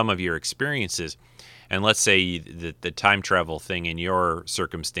you're the sum of your experiences, and let's say the time travel thing in your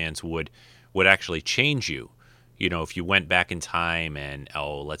circumstance would actually change you. If you went back in time and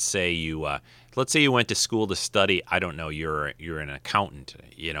let's say you went to school to study, I don't know, you're an accountant,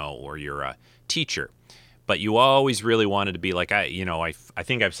 or you're a teacher, but you always really wanted to be like I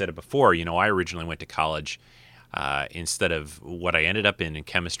think I've said it before. I originally went to college. Instead of what I ended up in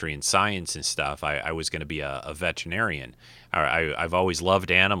chemistry and science and stuff, I was going to be a veterinarian. I've always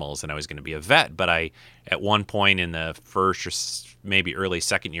loved animals, and I was going to be a vet. But at one point in the first or maybe early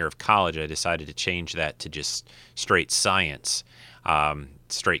second year of college, I decided to change that to just straight science,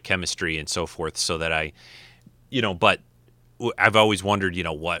 straight chemistry and so forth, so that but I've always wondered,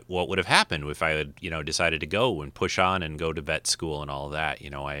 what would have happened if I had, decided to go and push on and go to vet school and all of that.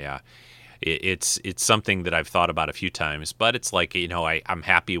 It's something that I've thought about a few times, but it's like, I'm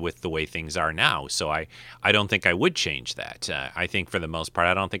happy with the way things are now. So I don't think I would change that. I think for the most part,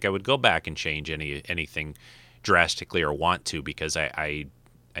 I don't think I would go back and change anything drastically or want to, because I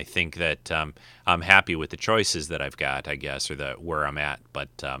think that I'm happy with the choices that I've got, I guess, or where I'm at.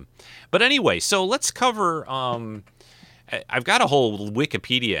 But anyway, so let's cover. I've got a whole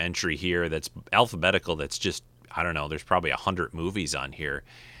Wikipedia entry here that's alphabetical. That's just, I don't know. There's probably 100 movies on here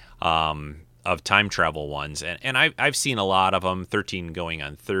of time travel ones, and I've seen a lot of them. 13 going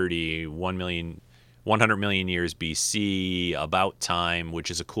on 30, 100 million years BC, About Time,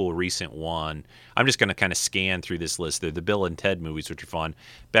 which is a cool recent one. I'm just going to kind of scan through this list. They're the Bill and Ted movies, which are fun.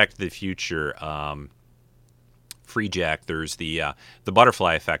 Back to the Future, Free Jack. There's the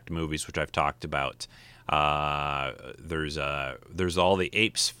Butterfly Effect movies, which I've talked about. There's all the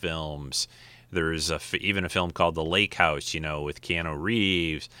Apes films. There's even a film called The Lake House, with Keanu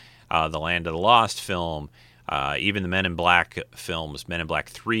Reeves. The Land of the Lost film. Even the Men in Black films, Men in Black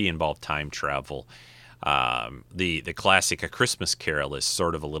 3, involve time travel. The classic A Christmas Carol is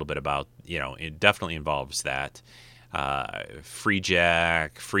sort of a little bit about, it definitely involves that. Free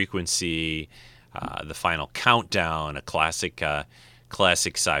Jack, Frequency, The Final Countdown, a classic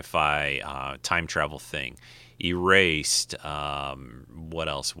sci-fi time travel thing. Erased. What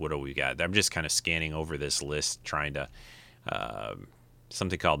else? What do we got? I'm just kind of scanning over this list, trying to...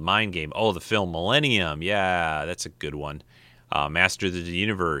 something called Mind Game. Oh, the film Millennium. Yeah, that's a good one. Master of the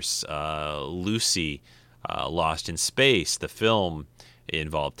Universe. Lucy. Lost in Space. The film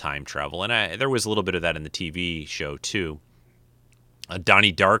involved time travel. And there was a little bit of that in the TV show, too.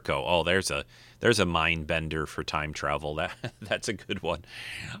 Donnie Darko. Oh, there's a mind bender for time travel. That's a good one.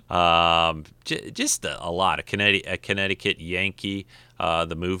 Just a lot. A Connecticut Yankee.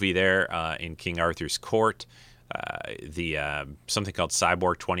 The movie there in King Arthur's Court. Something called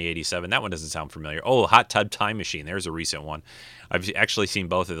Cyborg 2087. That one doesn't sound familiar. Oh, Hot Tub Time Machine. There's a recent one. I've actually seen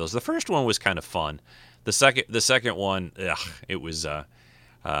both of those. The first one was kind of fun. The second one, it was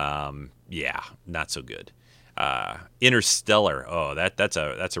not so good. Interstellar. Oh, that's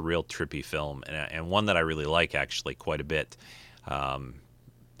a real trippy film, and one that I really like actually quite a bit.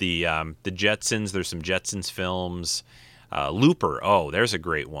 The Jetsons. There's some Jetsons films. Looper. Oh, there's a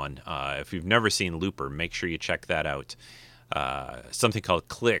great one. If you've never seen Looper, make sure you check that out. Something called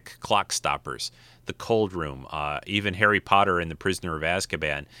Click, Clock Stoppers, The Cold Room. Even Harry Potter and the Prisoner of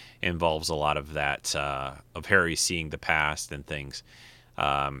Azkaban involves a lot of that, of Harry seeing the past and things.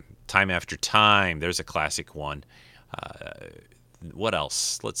 Time After Time, there's a classic one. What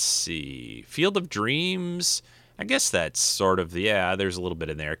else? Let's see. Field of Dreams. I guess that's sort of, there's a little bit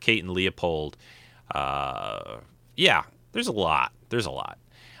in there. Kate and Leopold. There's a lot. There's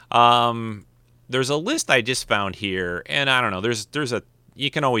a list I just found here, and I don't know. You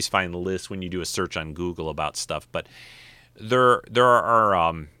can always find the list when you do a search on Google about stuff, but there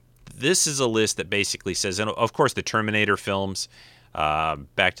are. This is a list that basically says, and of course, the Terminator films,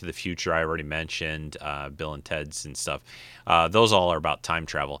 Back to the Future, I already mentioned, Bill and Ted's and stuff. Those all are about time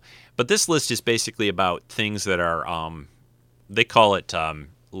travel, but this list is basically about things that are. They call it.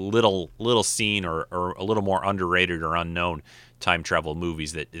 Little seen or a little more underrated or unknown time travel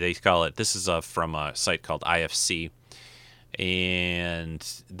movies that they call it. This is from a site called IFC,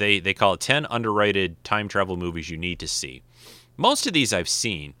 and they call it 10 underrated time travel movies you need to see. Most of these I've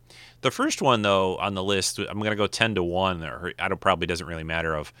seen. The first one, though, on the list, I'm going to go 10-1. Or probably doesn't really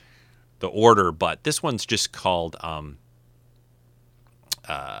matter of the order, but this one's just called.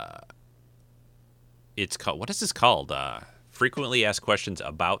 It's called. What is this called? Frequently Asked Questions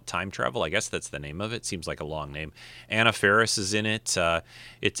About Time Travel. I guess that's the name of it. Seems like a long name. Anna Faris is in it.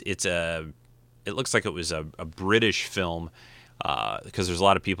 It looks like it was a British film because there's a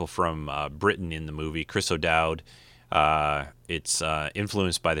lot of people from Britain in the movie. Chris O'Dowd. It's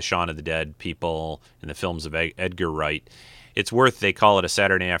influenced by the Shaun of the Dead people and the films of Edgar Wright. They call it a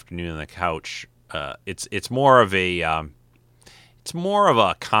Saturday afternoon on the couch. It's more of a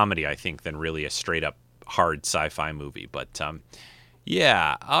comedy, I think, than really a straight up hard sci-fi movie, but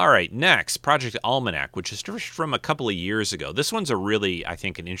all right. Next, Project Almanac, which is from a couple of years ago. This one's a really, I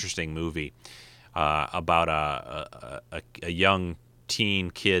think, an interesting movie about a young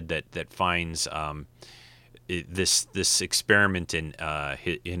teen kid that finds this experiment in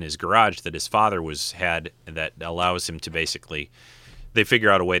his garage that his father had that allows him to basically, they figure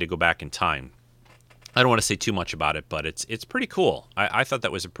out a way to go back in time. I don't want to say too much about it, but it's pretty cool. I thought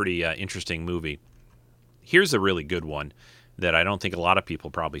that was a pretty interesting movie. Here's a really good one that I don't think a lot of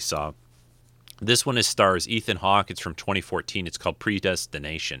people probably saw. This one stars Ethan Hawke. It's from 2014. It's called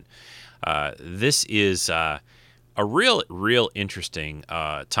Predestination. This is a real interesting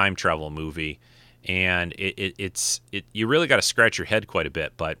time travel movie, and you really got to scratch your head quite a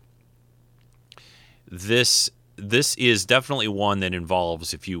bit. But this is definitely one that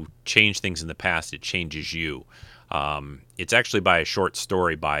involves, if you change things in the past, it changes you. It's actually by a short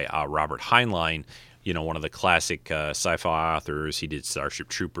story by Robert Heinlein, one of the classic sci-fi authors. He did Starship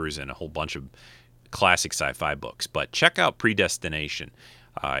Troopers and a whole bunch of classic sci-fi books. But check out Predestination.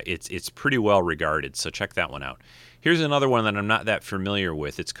 It's pretty well regarded, so check that one out. Here's another one that I'm not that familiar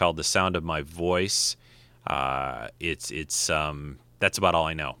with. It's called The Sound of My Voice. That's about all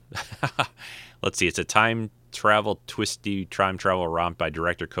I know. Let's see. It's a twisty time travel romp by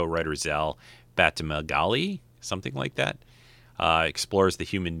director co-writer Zal Batmanghelidjh, something like that. Explores the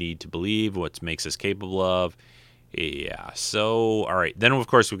human need to believe, what makes us capable of. Yeah, so, all right. Then, of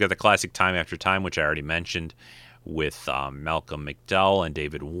course, we've got the classic Time After Time, which I already mentioned, with Malcolm McDowell and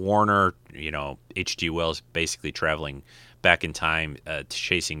David Warner. H.G. Wells basically traveling back in time,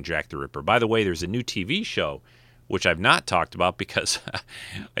 chasing Jack the Ripper. By the way, there's a new TV show, which I've not talked about because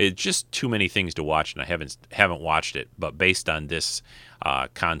it's just too many things to watch, and I haven't watched it, but based on this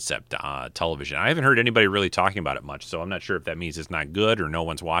concept television. I haven't heard anybody really talking about it much, so I'm not sure if that means it's not good or no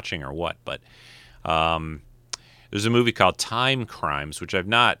one's watching or what, but there's a movie called Time Crimes, which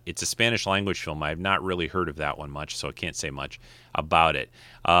it's a Spanish language film. I've not really heard of that one much, so I can't say much about it.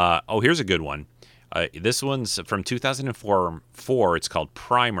 Here's a good one. This one's from 2004. It's called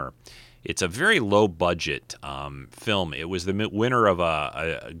Primer. It's a very low-budget film. It was the winner of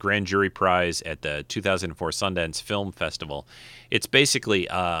a grand jury prize at the 2004 Sundance Film Festival. It's basically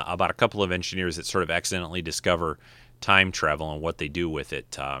about a couple of engineers that sort of accidentally discover time travel and what they do with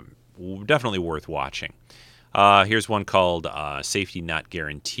it. Definitely worth watching. Here's one called Safety Not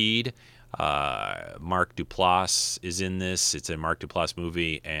Guaranteed. Mark Duplass is in this. It's a Mark Duplass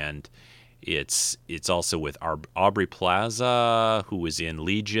movie, and it's also with Aubrey Plaza, who was in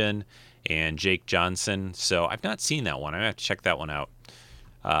Legion, and Jake Johnson. So I've not seen that one. I have to check that one out.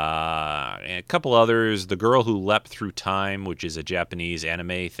 And a couple others. The Girl Who Leapt Through Time, which is a Japanese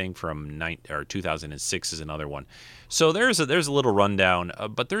anime thing from 2006, is another one. So there's a little rundown,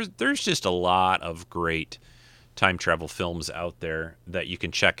 but there's just a lot of great time travel films out there that you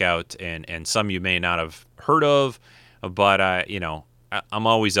can check out, and some you may not have heard of, but I'm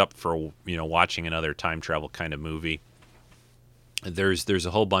always up for watching another time travel kind of movie. There's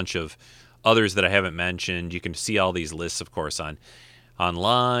a whole bunch of others that I haven't mentioned. You can see all these lists, of course,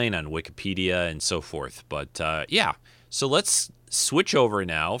 online, on Wikipedia, and so forth. But so let's switch over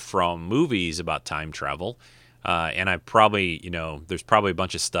now from movies about time travel, and I probably there's probably a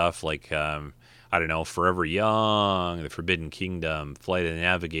bunch of stuff like Forever Young, The Forbidden Kingdom, Flight of the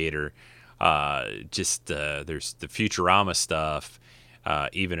Navigator. There's the Futurama stuff.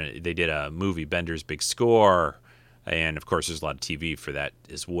 Even they did a movie, Bender's Big Score. And, of course, there's a lot of TV for that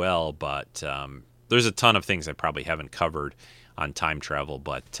as well. But there's a ton of things I probably haven't covered on time travel.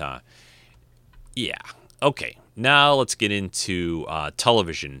 But, yeah. Okay, now let's get into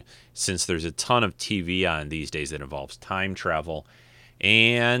television, since there's a ton of TV on these days that involves time travel.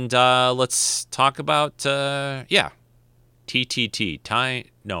 And let's talk about, TTT.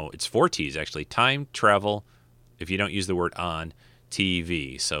 It's 4 T's, actually. Time travel, if you don't use the word on,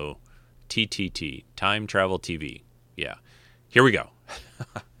 TV. So TTT, time travel TV. Yeah. Here we go.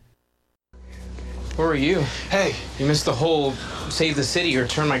 Where were you? Hey. You missed the whole save the city or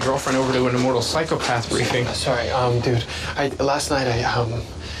turn my girlfriend over to an immortal psychopath briefing. Sorry, dude. Last night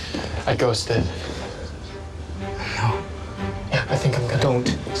I ghosted. No. Yeah, I think I'm gonna... Don't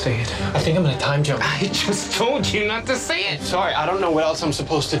say it. I think I'm gonna time jump. I just told you not to say it. Sorry, I don't know what else I'm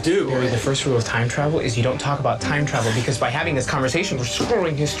supposed to do. Barry, the first rule of time travel is you don't talk about time travel, because by having this conversation, we're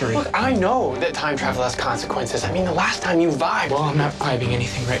screwing history. Look, I know that time travel has consequences. I mean, the last time you vibed... Well, I'm not vibing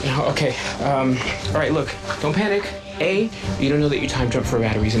anything right now. Okay, all right, look, don't panic. A, you don't know that you time jumped for a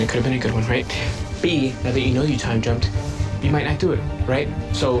bad reason. It could have been a good one, right? B, now that you know you time jumped, you might not do it, right?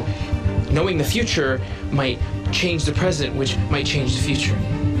 So, knowing the future might change the present, which might change the future.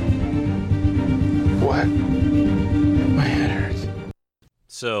 What? My head hurts.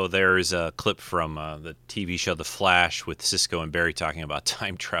 So there's a clip from the TV show The Flash with Cisco and Barry talking about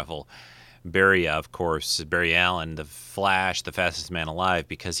time travel. Barry, of course, Barry Allen, the Flash, the fastest man alive,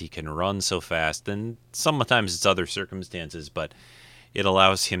 because he can run so fast. And sometimes it's other circumstances, but it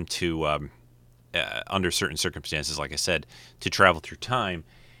allows him to, under certain circumstances, like I said, to travel through time.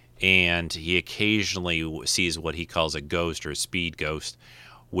 And he occasionally sees what he calls a ghost or a speed ghost,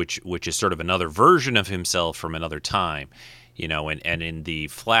 which is sort of another version of himself from another time. and in the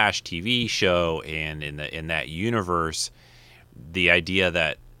Flash TV show and in that universe, the idea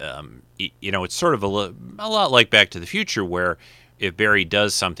that it's sort of a lot like Back to the Future, where if Barry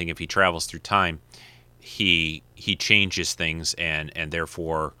does something, if he travels through time, he changes things, and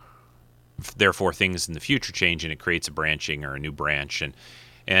therefore things in the future change, and it creates a branching or a new branch,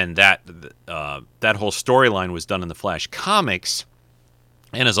 and that whole storyline was done in the Flash comics,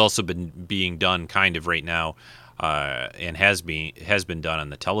 and has also been being done kind of right now, and has been done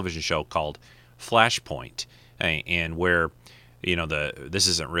on the television show called Flashpoint, and where this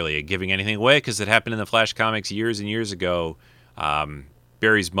isn't really giving anything away because it happened in the Flash comics years and years ago.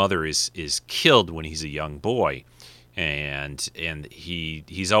 Barry's mother is killed when he's a young boy, and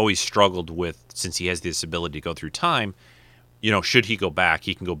he's always struggled with, since he has this ability to go through time, should he go back?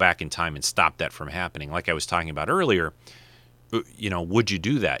 He can go back in time and stop that from happening. Like I was talking about earlier, would you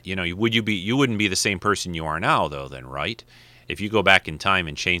do that? You wouldn't be the same person you are now, though, then, right? If you go back in time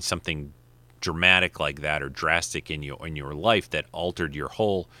and change something dramatic like that, or drastic in your life that altered your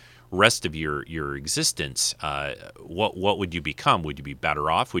whole rest of your existence, what would you become? Would you be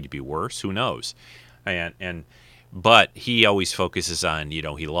better off? Would you be worse? Who knows? But he always focuses on, he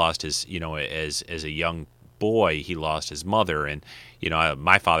lost his, as a young boy, he lost his mother, and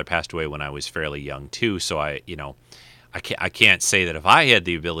my father passed away when I was fairly young too. So I can't say that if I had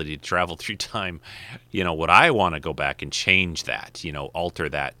the ability to travel through time, would I want to go back and change that, alter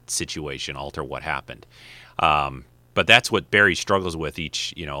that situation, alter what happened. But that's what Barry struggles with a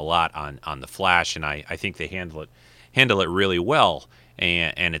lot on the Flash, and I think they handle it really well.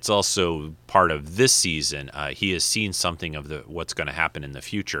 And it's also part of this season. He has seen something of what's going to happen in the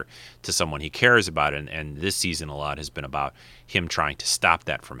future to someone he cares about, and this season a lot has been about him trying to stop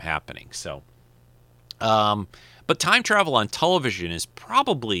that from happening. So, but time travel on television is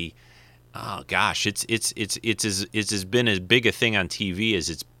probably, it's been as big a thing on TV as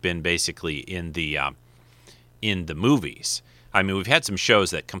it's been basically in the movies. I mean, we've had some shows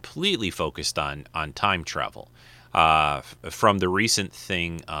that completely focused on time travel. From the recent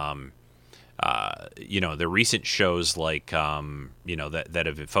thing, the recent shows like, that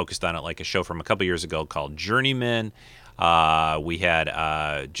have focused on it, like a show from a couple years ago called Journeyman. We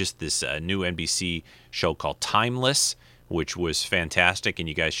had just this new NBC show called Timeless, which was fantastic, and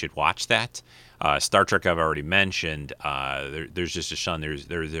you guys should watch that. Star Trek I've already mentioned. There's just a ton.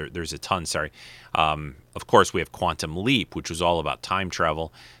 There's a ton. Sorry. Of course, we have Quantum Leap, which was all about time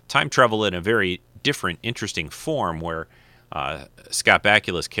travel. Time travel in a very different, interesting form, where Scott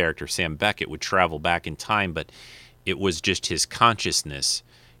Bakula's character Sam Beckett would travel back in time, but it was just his consciousness,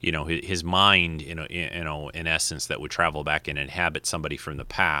 his mind, in essence, that would travel back and inhabit somebody from the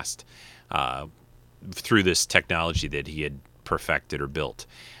past through this technology that he had perfected or built.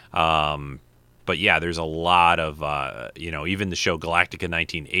 But yeah, there's a lot of, even the show Galactica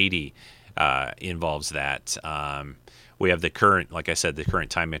 1980 involves that. We have the current, like I said, the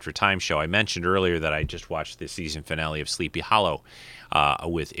current Time After Time show. I mentioned earlier that I just watched the season finale of Sleepy Hollow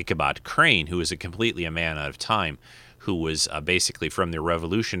with Ichabod Crane, who is completely a man out of time, who was basically from the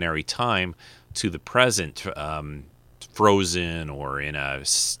revolutionary time to the present, frozen or in a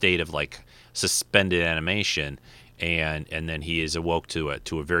state of like suspended animation, and then he is awoke to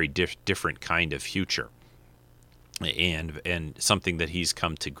a very different kind of future, and something that he's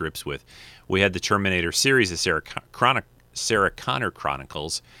come to grips with. We had the Terminator series, the Sarah Connor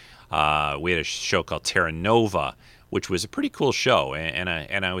Chronicles. We had a show called Terra Nova, which was a pretty cool show, and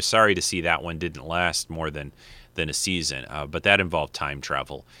I was sorry to see that one didn't last more than a season, but that involved time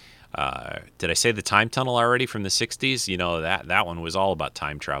travel. Did I say the Time Tunnel already from the 60s? That one was all about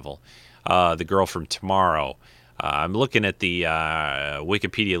time travel. The Girl from Tomorrow. I'm looking at the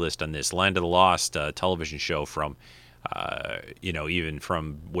Wikipedia list on this. Land of the Lost television show from, even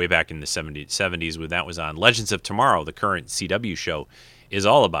from way back in the 70s when that was on. Legends of Tomorrow, the current CW show, is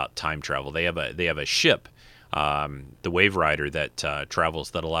all about time travel. They have a ship, the Wave Rider, that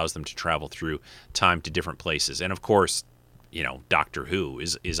allows them to travel through time to different places. And of course, Doctor Who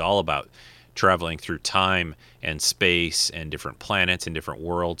is all about traveling through time and space and different planets and different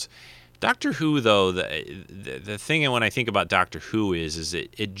worlds. Doctor Who, though, the thing when I think about Doctor Who is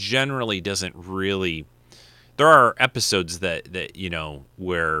it generally doesn't really. There are episodes that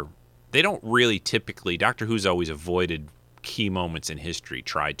where they don't really typically. Doctor Who's always avoided key moments in history,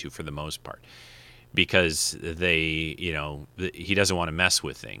 tried to for the most part, because he doesn't want to mess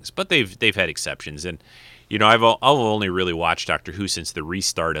with things. But they've had exceptions, and I've only really watched Doctor Who since the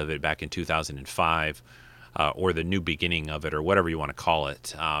restart of it back in 2005. Or the new beginning of it, or whatever you want to call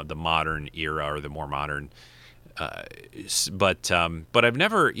it, the modern era or the more modern But I've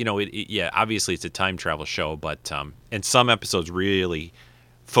never, yeah, obviously it's a time travel show, but and some episodes really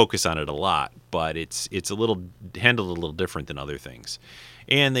focus on it a lot, but it's a little handled a little different than other things.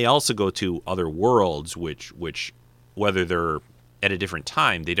 And they also go to other worlds, which whether they're at a different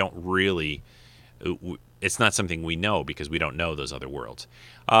time, they don't really. It's not something we know because we don't know those other worlds.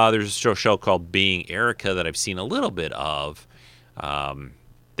 There's a show called Being Erica that I've seen a little bit of.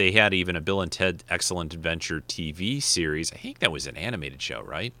 They had even a Bill and Ted Excellent Adventure TV series. I think that was an animated show,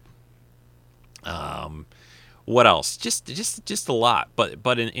 right? What else? Just a lot.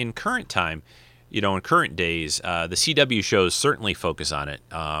 But in current time, in current days, the CW shows certainly focus on it.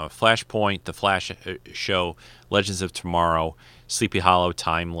 Flashpoint, The Flash Show, Legends of Tomorrow, Sleepy Hollow,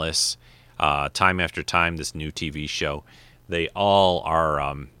 Timeless, Time After Time, this new TV show. They all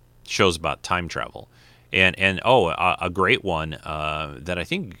are shows about time travel. And a great one that I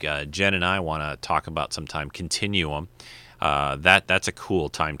think Jen and I want to talk about sometime, Continuum. That's a cool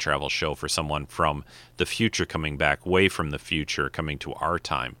time travel show for someone from the future coming back, way from the future, coming to our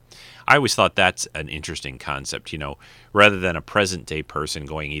time. I always thought that's an interesting concept, rather than a present day person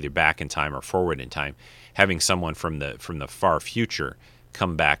going either back in time or forward in time, having someone from the far future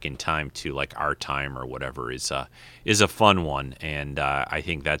come back in time to like our time or whatever is a fun one, and I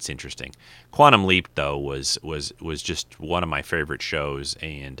think that's interesting. Quantum Leap though was just one of my favorite shows,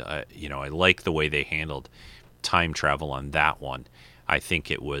 and I like the way they handled time travel on that one. I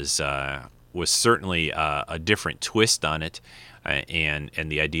think it was certainly a different twist on it, and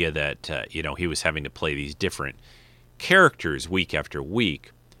the idea that he was having to play these different characters week after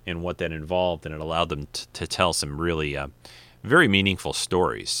week, and what that involved, and it allowed them to tell some really very meaningful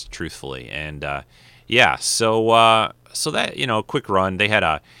stories, truthfully. And so that, a quick run. They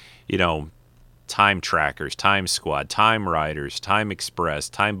had Time Trackers, Time Squad, Time Riders, Time Express,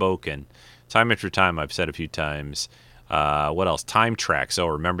 Time Boken, Time After Time, I've said a few times. What else? Time Tracks. Oh,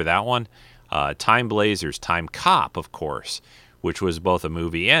 remember that one? Time Blazers, Time Cop, of course, which was both a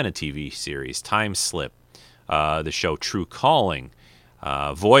movie and a TV series. Time Slip, the show True Calling,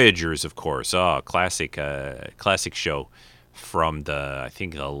 Voyagers, of course. Oh, classic show from I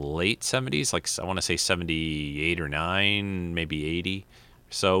think the late 70s, like I want to say 78 or 9, maybe 80,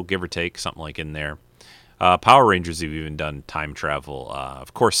 so give or take, something like in there. Power Rangers have even done time travel.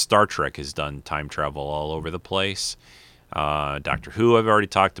 Of course, Star Trek has done time travel all over the place. Doctor Who I've already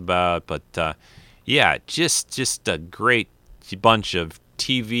talked about, but just a great bunch of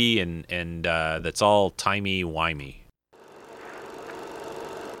TV and that's all timey-wimey.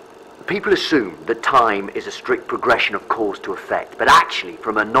 People assume that time is a strict progression of cause to effect, but actually,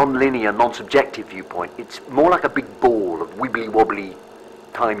 from a non-linear, non-subjective viewpoint, it's more like a big ball of wibbly-wobbly,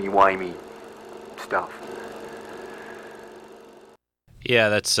 timey-wimey stuff. Yeah,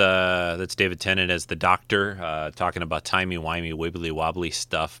 that's David Tennant as the Doctor, talking about timey-wimey, wibbly-wobbly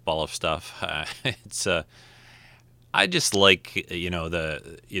stuff, ball of stuff. It's I just like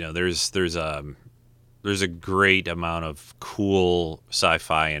there's a great amount of cool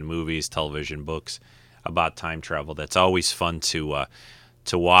sci-fi and movies, television, books about time travel that's always fun to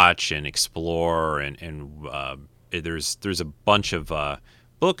watch and explore, and there's a bunch of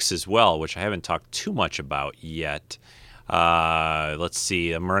books as well, which I haven't talked too much about yet. Let's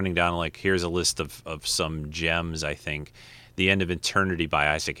see, I'm running down, here's a list of some gems, I think. The End of Eternity by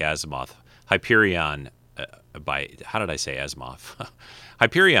Isaac Asimov. Hyperion by, how did I say Asimov?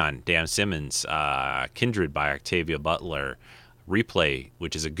 Hyperion, Dan Simmons. Kindred by Octavia Butler. Replay,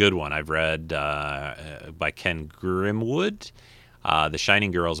 which is a good one, I've read, by Ken Grimwood. The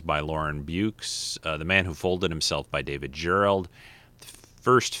Shining Girls by Lauren Bukes. The Man Who Folded Himself by David Gerald. The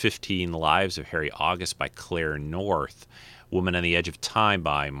First 15 Lives of Harry August by Claire North. Woman on the Edge of Time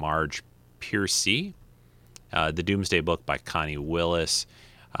by Marge Piercy. The Doomsday Book by Connie Willis.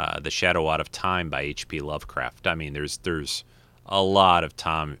 The Shadow Out of Time by H.P. Lovecraft. I mean, there's a lot of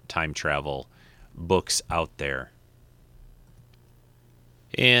time travel books out there.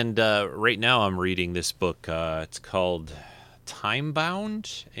 And right now I'm reading this book. It's called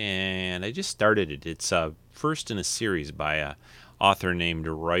Timebound, and I just started it. It's first in a series by an author named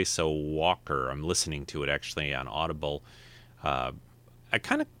Risa Walker. I'm listening to it actually on Audible. I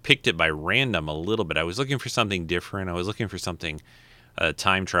kind of picked it by random a little bit. I was looking for something different. I was looking for something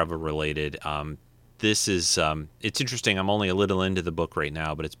time travel related. This is, it's interesting. I'm only a little into the book right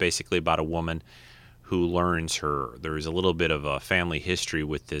now, but it's basically about a woman who learns there's a little bit of a family history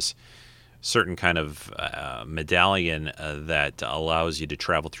with this certain kind of medallion that allows you to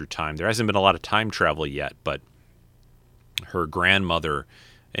travel through time. There hasn't been a lot of time travel yet, but her grandmother,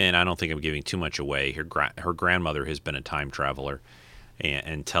 and I don't think I'm giving too much away, her grandmother has been a time traveler,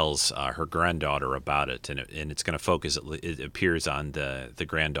 and tells her granddaughter about it, and it's going to focus. It appears on the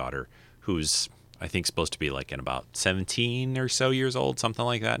granddaughter, who's I think supposed to be like in about 17 or so years old, something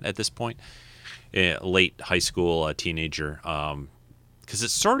like that at this point, late high school, teenager. Because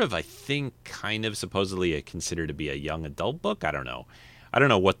it's sort of, I think, kind of supposedly considered to be a young adult book. I don't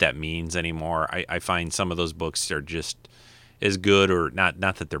know what that means anymore. I find some of those books are just as good, or not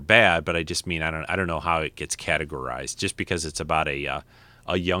that they're bad, but I just mean I don't know how it gets categorized. Just because it's about a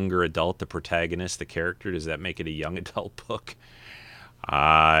younger adult, the protagonist, the character, does that make it a young adult book?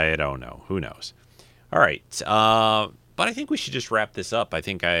 I don't know. Who knows? All right, but I think we should just wrap this up. I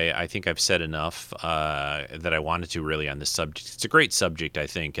think I've said enough that I wanted to really on this subject. It's a great subject, I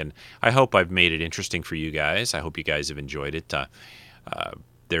think, and I hope I've made it interesting for you guys. I hope you guys have enjoyed it.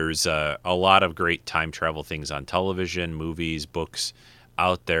 There's a lot of great time travel things on television, movies, books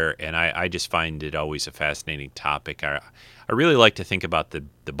out there, and I just find it always a fascinating topic. I really like to think about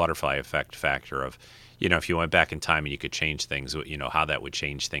the butterfly effect factor of, if you went back in time and you could change things, how that would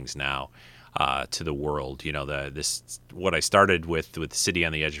change things now to the world. What I started with City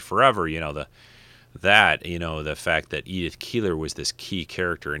on the Edge of Forever, the fact that Edith Keeler was this key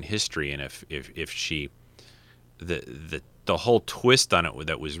character in history, and if she, the whole twist on it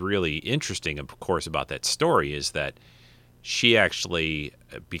that was really interesting, of course, about that story is that she actually,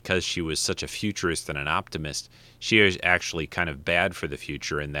 because she was such a futurist and an optimist, she was actually kind of bad for the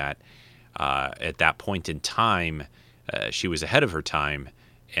future in that at that point in time, she was ahead of her time,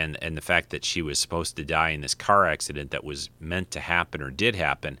 and the fact that she was supposed to die in this car accident that was meant to happen or did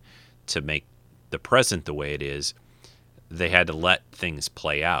happen to make the present the way it is, they had to let things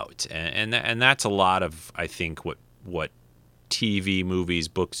play out. And that's a lot of, I think, what TV, movies,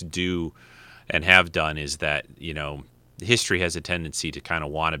 books do and have done is that, history has a tendency to kind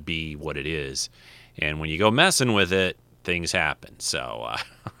of want to be what it is. And when you go messing with it, things happen. So,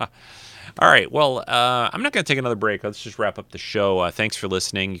 all right. Well, I'm not going to take another break. Let's just wrap up the show. Thanks for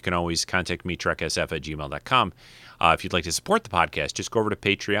listening. You can always contact me, treksf@gmail.com. If you'd like to support the podcast, just go over to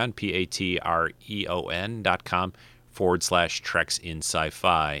Patreon, patreon.com/Treks in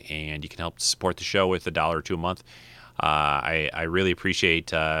Sci-Fi, and you can help support the show with $1 or $2 a month. I really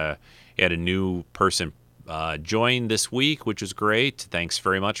appreciate you had a new person join this week, which was great. Thanks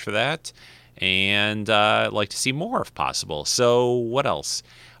very much for that. And I'd like to see more if possible. So what else?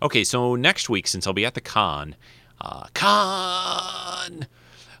 Okay, so next week, since I'll be at the con,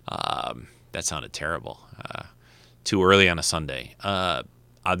 that sounded terrible. Too early on a Sunday.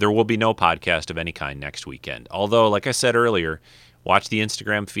 There will be no podcast of any kind next weekend. Although, like I said earlier, watch the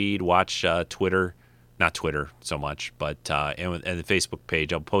Instagram feed, watch Twitter. Not Twitter so much, but and the Facebook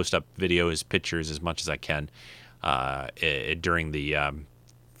page. I'll post up videos, pictures as much as I can during the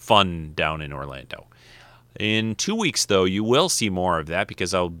fun down in Orlando. In 2 weeks, though, you will see more of that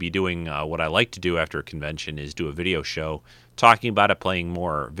because I'll be doing what I like to do after a convention is do a video show, talking about it, playing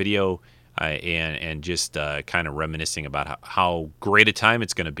more video, and just kind of reminiscing about how great a time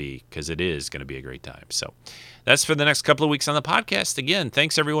it's going to be, because it is going to be a great time. So that's for the next couple of weeks on the podcast. Again,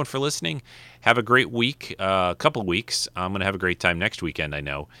 thanks everyone for listening. Have a great week, couple of weeks. I'm going to have a great time next weekend, I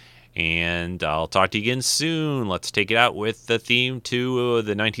know. And I'll talk to you again soon. Let's take it out with the theme to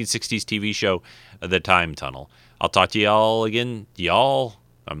the 1960s TV show, The Time Tunnel. I'll talk to y'all again.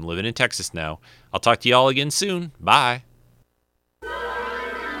 I'm living in Texas now. I'll talk to y'all again soon. Bye.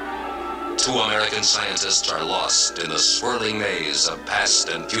 2 American scientists are lost in the swirling maze of past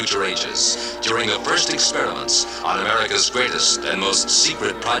and future ages during the first experiments on America's greatest and most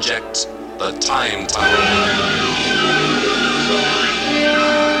secret project, the Time Tunnel.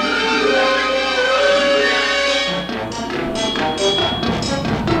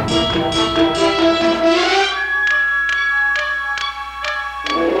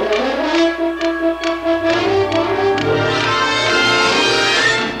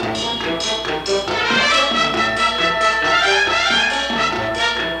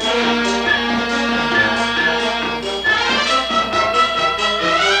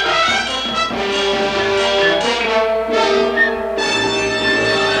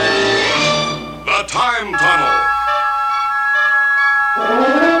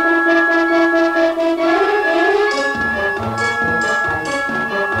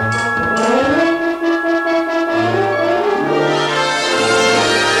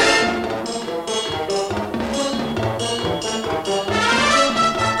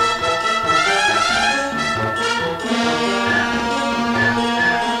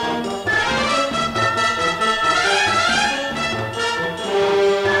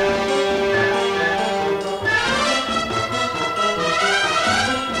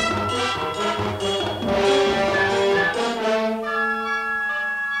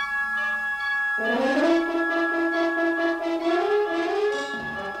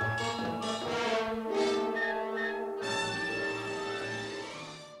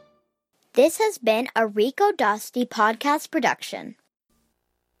 This has been a Rico Dosty podcast production.